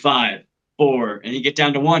do 5, 4, and you get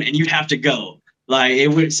down to 1 and you'd have to go.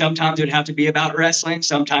 Like sometimes it would have to be about wrestling.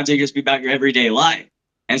 Sometimes it'd just be about your everyday life.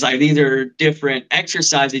 And it's like, these are different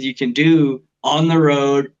exercises you can do on the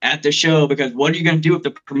road at the show, because what are you going to do if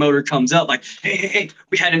the promoter comes up like, hey,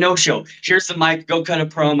 we had a no-show. Here's the mic. Go cut a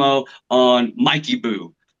promo on Mikey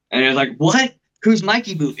Boo. And it's like, what? Who's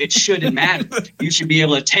Mikey Boo? It shouldn't matter. You should be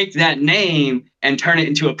able to take that name and turn it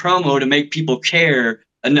into a promo to make people care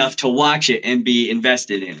enough to watch it and be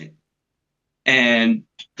invested in it. And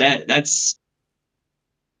that's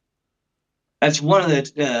one of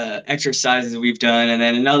the exercises we've done. And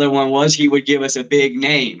then another one was he would give us a big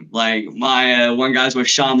name. Like my one guy's with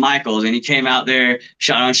Shawn Michaels, and he came out there,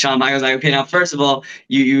 shot on Shawn Michaels. Like, okay, now first of all,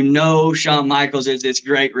 you know Shawn Michaels is this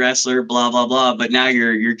great wrestler, blah blah blah. But now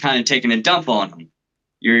you're kind of taking a dump on him.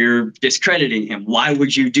 You're discrediting him. Why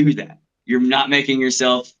would you do that? You're not making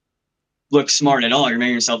yourself look smart at all. You're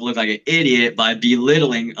making yourself look like an idiot by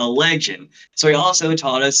belittling a legend. So he also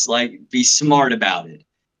taught us, like, be smart about it.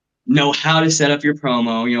 Know how to set up your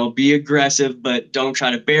promo, be aggressive, but don't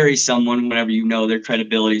try to bury someone whenever you know their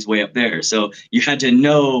credibility is way up there. So you had to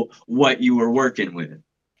know what you were working with.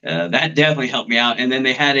 That definitely helped me out. And then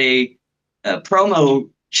they had a promo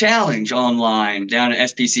challenge online down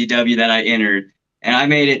at SPCW that I entered, and I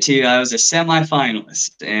made it to, I was a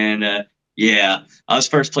semifinalist. And yeah, I was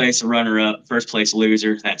first place runner-up, first place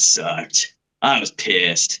loser. That sucked. I was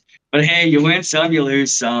pissed. But hey, you win some, you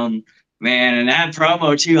lose some. Man, and that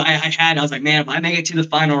promo too, I was like, man, if I make it to the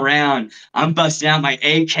final round, I'm busting out my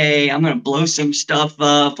AK. I'm going to blow some stuff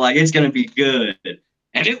up. Like, it's going to be good.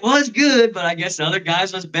 And it was good, but I guess the other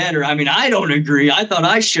guys was better. I mean, I don't agree. I thought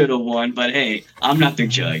I should have won, but hey, I'm not the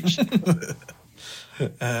judge.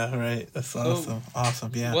 Right. That's awesome. So,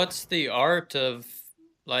 awesome. Yeah. What's the art of,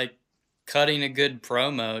 like, cutting a good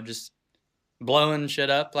promo? Just blowing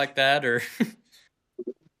shit up like that, or?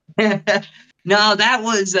 No, that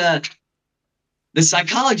was the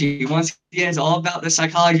psychology. Once again, it's all about the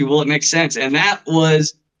psychology. Will it make sense? And that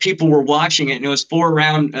was, people were watching it, and it was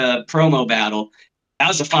 4-round promo battle. That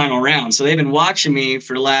was the final round. So they've been watching me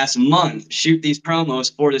for the last month shoot these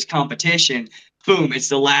promos for this competition. Boom, it's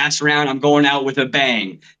the last round. I'm going out with a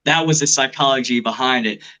bang. That was the psychology behind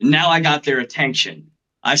it. Now I got their attention.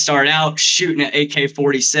 I start out shooting at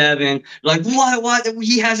AK-47. Like, what?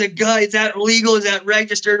 He has a gun. Is that legal? Is that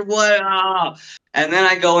registered? What? Ah. And then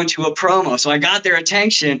I go into a promo. So I got their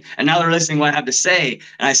attention, and now they're listening to what I have to say.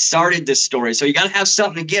 And I started this story. So you got to have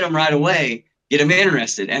something to get them right away, get them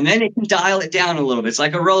interested. And then it can dial it down a little bit. It's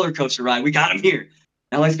like a roller coaster ride. We got them here.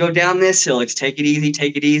 Now let's go down this hill. Let's take it easy,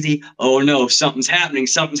 take it easy. Oh, no, something's happening.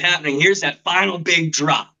 Something's happening. Here's that final big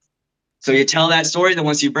drop. So you tell that story, then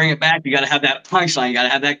once you bring it back, you got to have that punchline. You got to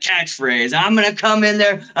have that catchphrase. I'm going to come in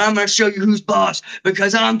there. I'm going to show you who's boss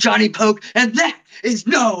because I'm Johnny Poke, and that is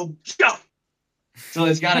no joke. So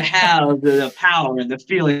it's got to have the power and the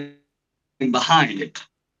feeling behind it.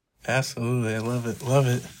 Absolutely. I love it. Love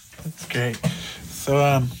it. That's great.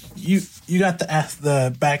 So you got to ask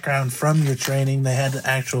the background from your training. They had the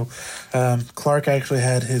actual Clark actually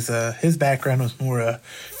had his background was more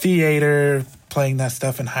theater, playing that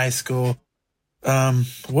stuff in high school.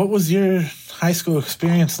 What was your high school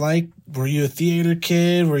experience like? Were you a theater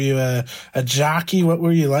kid? Were you a jockey? What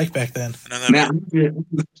were you like back then? Man,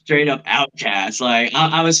 straight up outcast. Like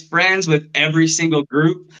I was friends with every single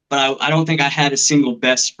group, but I don't think I had a single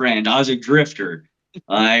best friend. I was a drifter.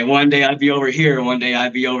 One day I'd be over here, one day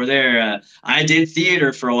I'd be over there. I did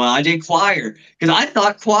theater for a while. I did choir because I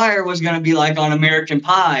thought choir was going to be like on American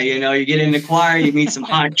Pie. You know, you get into choir, you meet some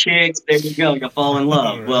hot chicks, there you go, you fall in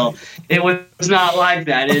love. Well, it was not like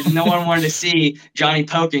that. No one wanted to see Johnny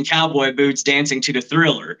Poke in cowboy boots dancing to the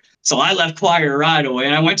Thriller. So I left choir right away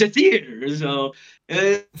and I went to theater. So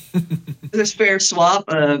it was a fair swap.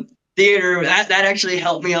 Theater, that actually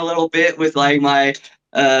helped me a little bit with like my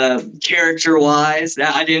character wise.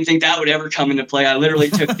 I didn't think that would ever come into play. I literally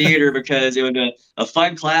took theater because it was a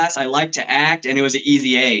fun class. I liked to act and it was an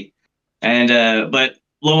easy A. And but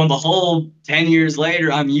lo and behold, 10 years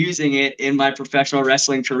later, I'm using it in my professional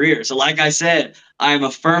wrestling career. So like I said, I'm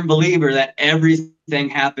a firm believer that everything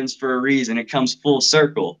happens for a reason. It comes full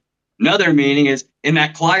circle. Another meaning is in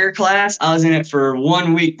that choir class, I was in it for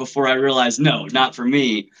 1 week before I realized, no, not for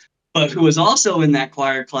me. But who was also in that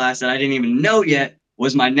choir class that I didn't even know yet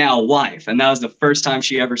was my now wife. And that was the first time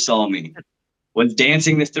she ever saw me, was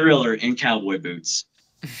dancing the Thriller in cowboy boots.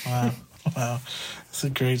 Wow. Wow. That's a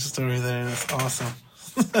great story there. That's awesome.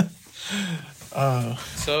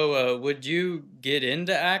 So would you get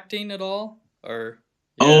into acting at all? Or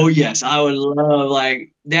yeah. Oh, yes. I would love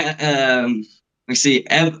like that. Let's see.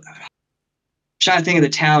 I'm trying to think of the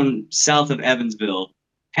town south of Evansville.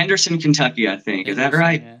 Henderson, Kentucky, I think. Is that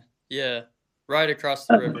right? Yeah. Right across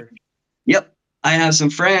the river. Yep. I have some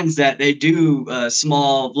friends that they do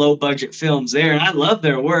small, low-budget films there, and I love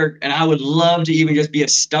their work, and I would love to even just be a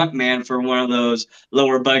stuntman for one of those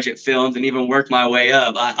lower-budget films and even work my way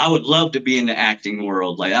up. I would love to be in the acting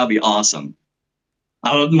world. Like, that would be awesome.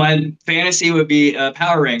 My fantasy would be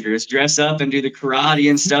Power Rangers, dress up and do the karate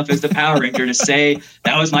and stuff as the Power Ranger to say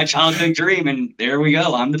that was my childhood dream, and there we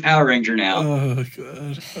go. I'm the Power Ranger now. Oh,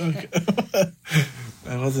 God. Okay.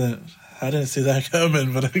 I didn't see that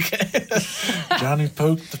coming, but okay. Johnny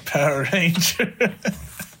Poke, the Power Ranger.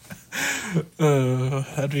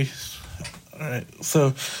 That'd be all right.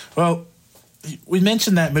 So, well, we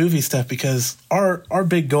mentioned that movie stuff because our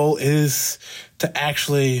big goal is to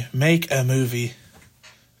actually make a movie.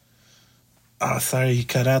 Oh, sorry, you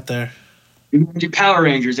cut out there. You do Power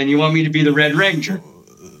Rangers, and you want me to be the Red Ranger?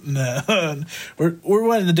 No, we're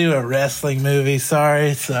wanting to do a wrestling movie.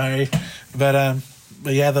 Sorry, but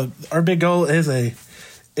yeah, our big goal is a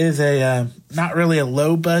not really a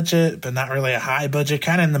low budget, but not really a high budget,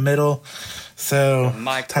 kind of in the middle. So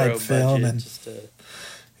type film and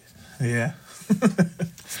yeah.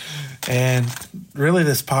 And really,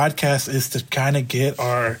 this podcast is to kind of get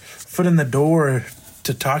our foot in the door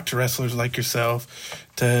to talk to wrestlers like yourself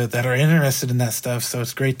that are interested in that stuff. So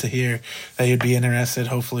it's great to hear that you'd be interested.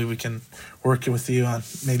 Hopefully, we can work with you on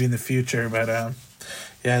maybe in the future. But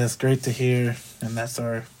yeah, that's great to hear, and that's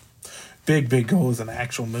our big goal is an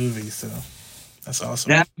actual movie. So that's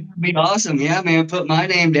awesome. That would be awesome. Yeah, man, put my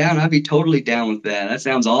name down. I'd be totally down with that. That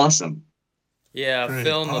sounds awesome. Yeah, great.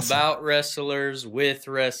 Film awesome. About wrestlers with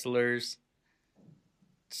wrestlers.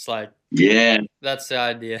 It's like, yeah, that's the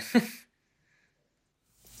idea.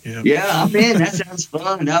 Yep. Yeah, I'm in. That sounds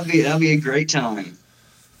fun. That'll be a great time.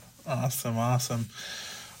 Awesome.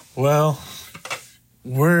 Well,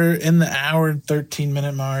 we're in the hour and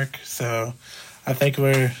 13-minute mark, so I think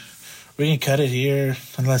we can cut it here.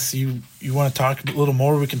 Unless you want to talk a little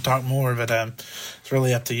more, we can talk more. But it's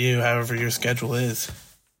really up to you. However your schedule is.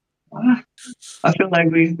 I feel like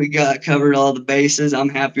we got covered all the bases. I'm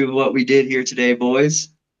happy with what we did here today, boys.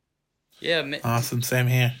 Yeah. Awesome. Same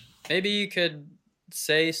here. Maybe you could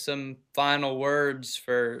say some final words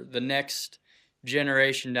for the next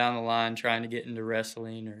generation down the line trying to get into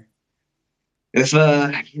wrestling? Or If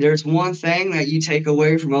there's one thing that you take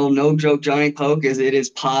away from old No Joke Johnny Poke is it is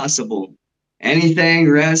possible. Anything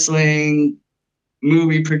wrestling,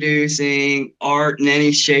 movie producing, art in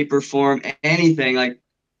any shape or form, anything like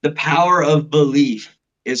the power of belief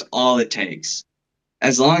is all it takes.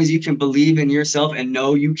 As long as you can believe in yourself and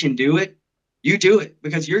know you can do it, you do it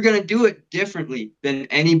because you're going to do it differently than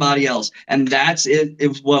anybody else. And that's it,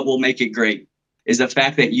 is what will make it great is the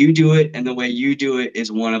fact that you do it and the way you do it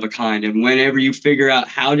is one of a kind. And whenever you figure out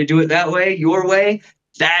how to do it that way, your way,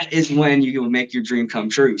 that is when you will make your dream come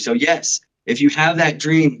true. So yes, if you have that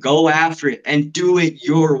dream, go after it and do it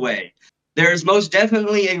your way. There's most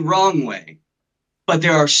definitely a wrong way, but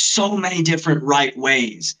there are so many different right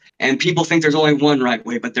ways. And people think there's only one right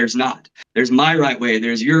way, but there's not. There's my right way.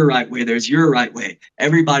 There's your right way. There's your right way.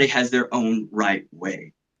 Everybody has their own right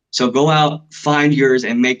way. So go out, find yours,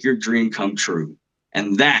 and make your dream come true.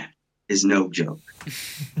 And that is no joke.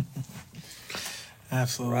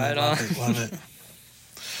 Absolutely. Right love on. it. Love it.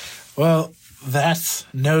 Well, that's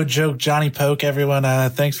No Joke Johnny Poke, everyone.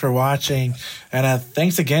 Thanks for watching. And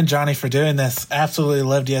thanks again, Johnny, for doing this. Absolutely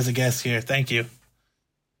loved you as a guest here. Thank you.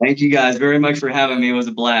 Thank you guys very much for having me. It was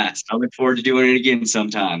a blast. I look forward to doing it again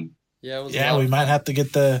sometime. yeah, it was Yeah, we might have to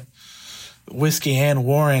get the Whiskey and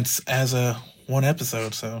Warrants as a one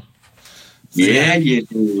episode. So Yeah, you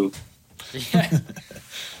do. Yeah.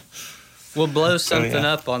 We'll blow something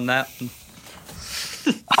yeah. up on that one.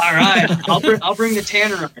 All right. I'll bring the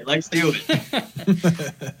Tannerite. Let's do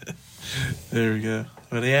it. There we go.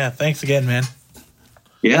 But yeah, thanks again, man.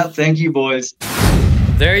 Yeah, thank you, boys.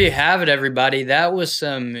 There you have it, everybody. That was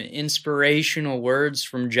some inspirational words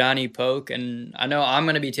from Johnny Poke, and I know I'm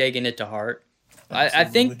going to be taking it to heart. I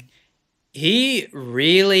think he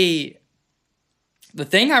really, the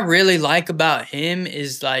thing I really like about him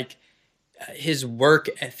is like his work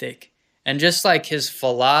ethic and just like his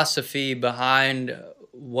philosophy behind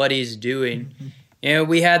what he's doing. Mm-hmm. You know,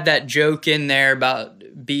 we had that joke in there about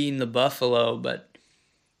being the buffalo, but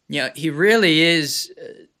you know, he really is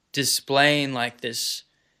displaying like this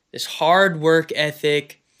hard work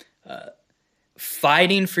ethic,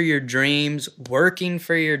 fighting for your dreams, working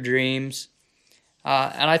for your dreams.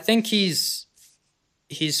 And I think he's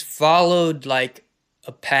followed like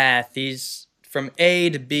a path. He's from A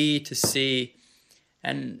to B to C,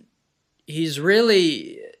 and he's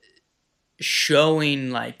really showing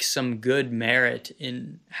like some good merit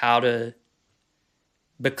in how to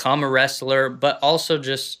become a wrestler, but also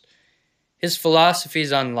just his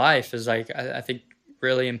philosophies on life is like, I think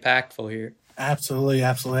really impactful here. Absolutely.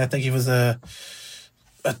 I think he was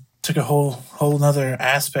took a whole nother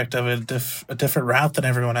aspect of it, a different route than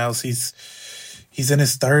everyone else. He's in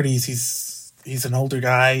his 30s. He's an older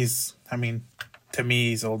guy. To me,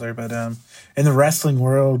 he's older, but in the wrestling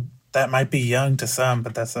world, that might be young to some,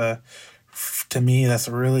 but to me, that's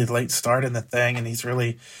a really late start in the thing, and he's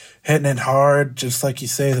really hitting it hard, just like you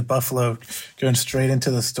say, the buffalo going straight into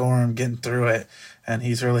the storm, getting through it, and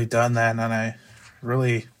he's really done that, and I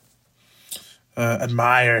really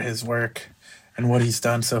admire his work and what he's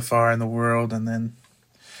done so far in the world, and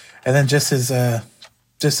then just his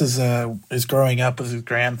growing up with his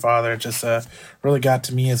grandfather just really got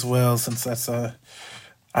to me as well, since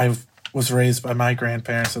I was raised by my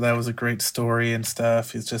grandparents, so that was a great story and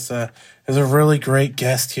stuff. He's just is a really great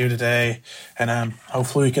guest here today, and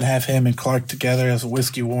hopefully we can have him and Clark together as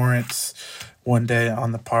Whiskey Warrants one day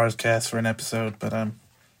on the podcast for an episode. But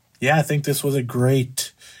yeah, I think this was a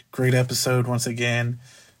great episode once again,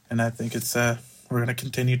 and I think it's we're gonna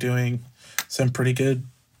continue doing some pretty good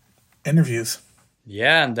interviews.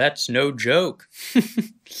 Yeah, and that's no joke.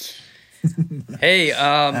 Hey,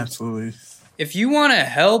 Absolutely. if you want to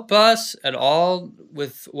help us at all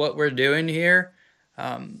with what we're doing here,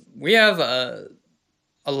 we have a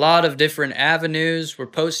lot of different avenues. We're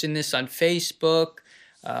posting this on Facebook,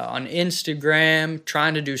 on Instagram,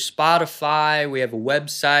 trying to do Spotify. We have a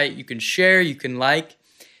website. You can share, you can like.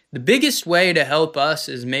 The biggest way to help us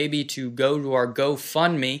is maybe to go to our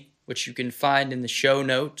GoFundMe, which you can find in the show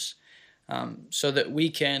notes, so that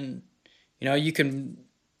we can, you can,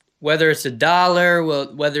 whether it's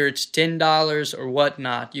 $1, whether it's $10 or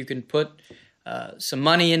whatnot, you can put some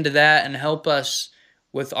money into that and help us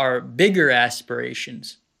with our bigger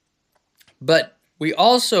aspirations. But we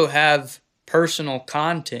also have personal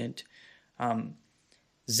content.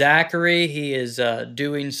 Zachary, he is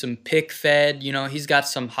doing some pick fed. He's got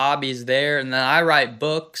some hobbies there. And then I write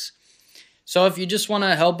books. So if you just want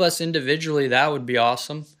to help us individually, that would be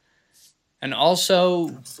awesome. And also,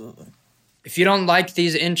 Absolutely. If you don't like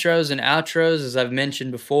these intros and outros, as I've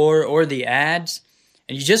mentioned before, or the ads,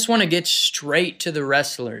 and you just want to get straight to the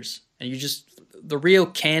wrestlers and the real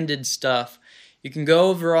candid stuff, you can go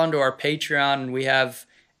over onto our Patreon, and we have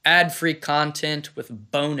ad-free content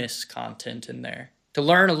with bonus content in there to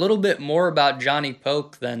learn a little bit more about Johnny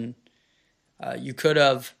Polk than you could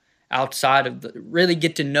have outside of really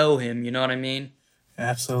get to know him. You know what I mean?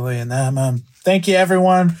 Absolutely. And thank you,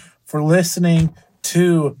 everyone, for listening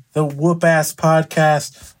to the Whoop Ass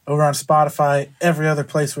Podcast over on Spotify, every other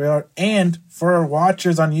place we are, and for our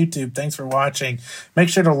watchers on YouTube. Thanks for watching. Make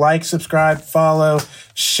sure to like, subscribe, follow,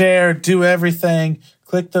 share, do everything.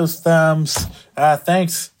 Click those thumbs.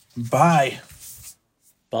 Thanks. Bye.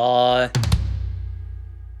 Bye.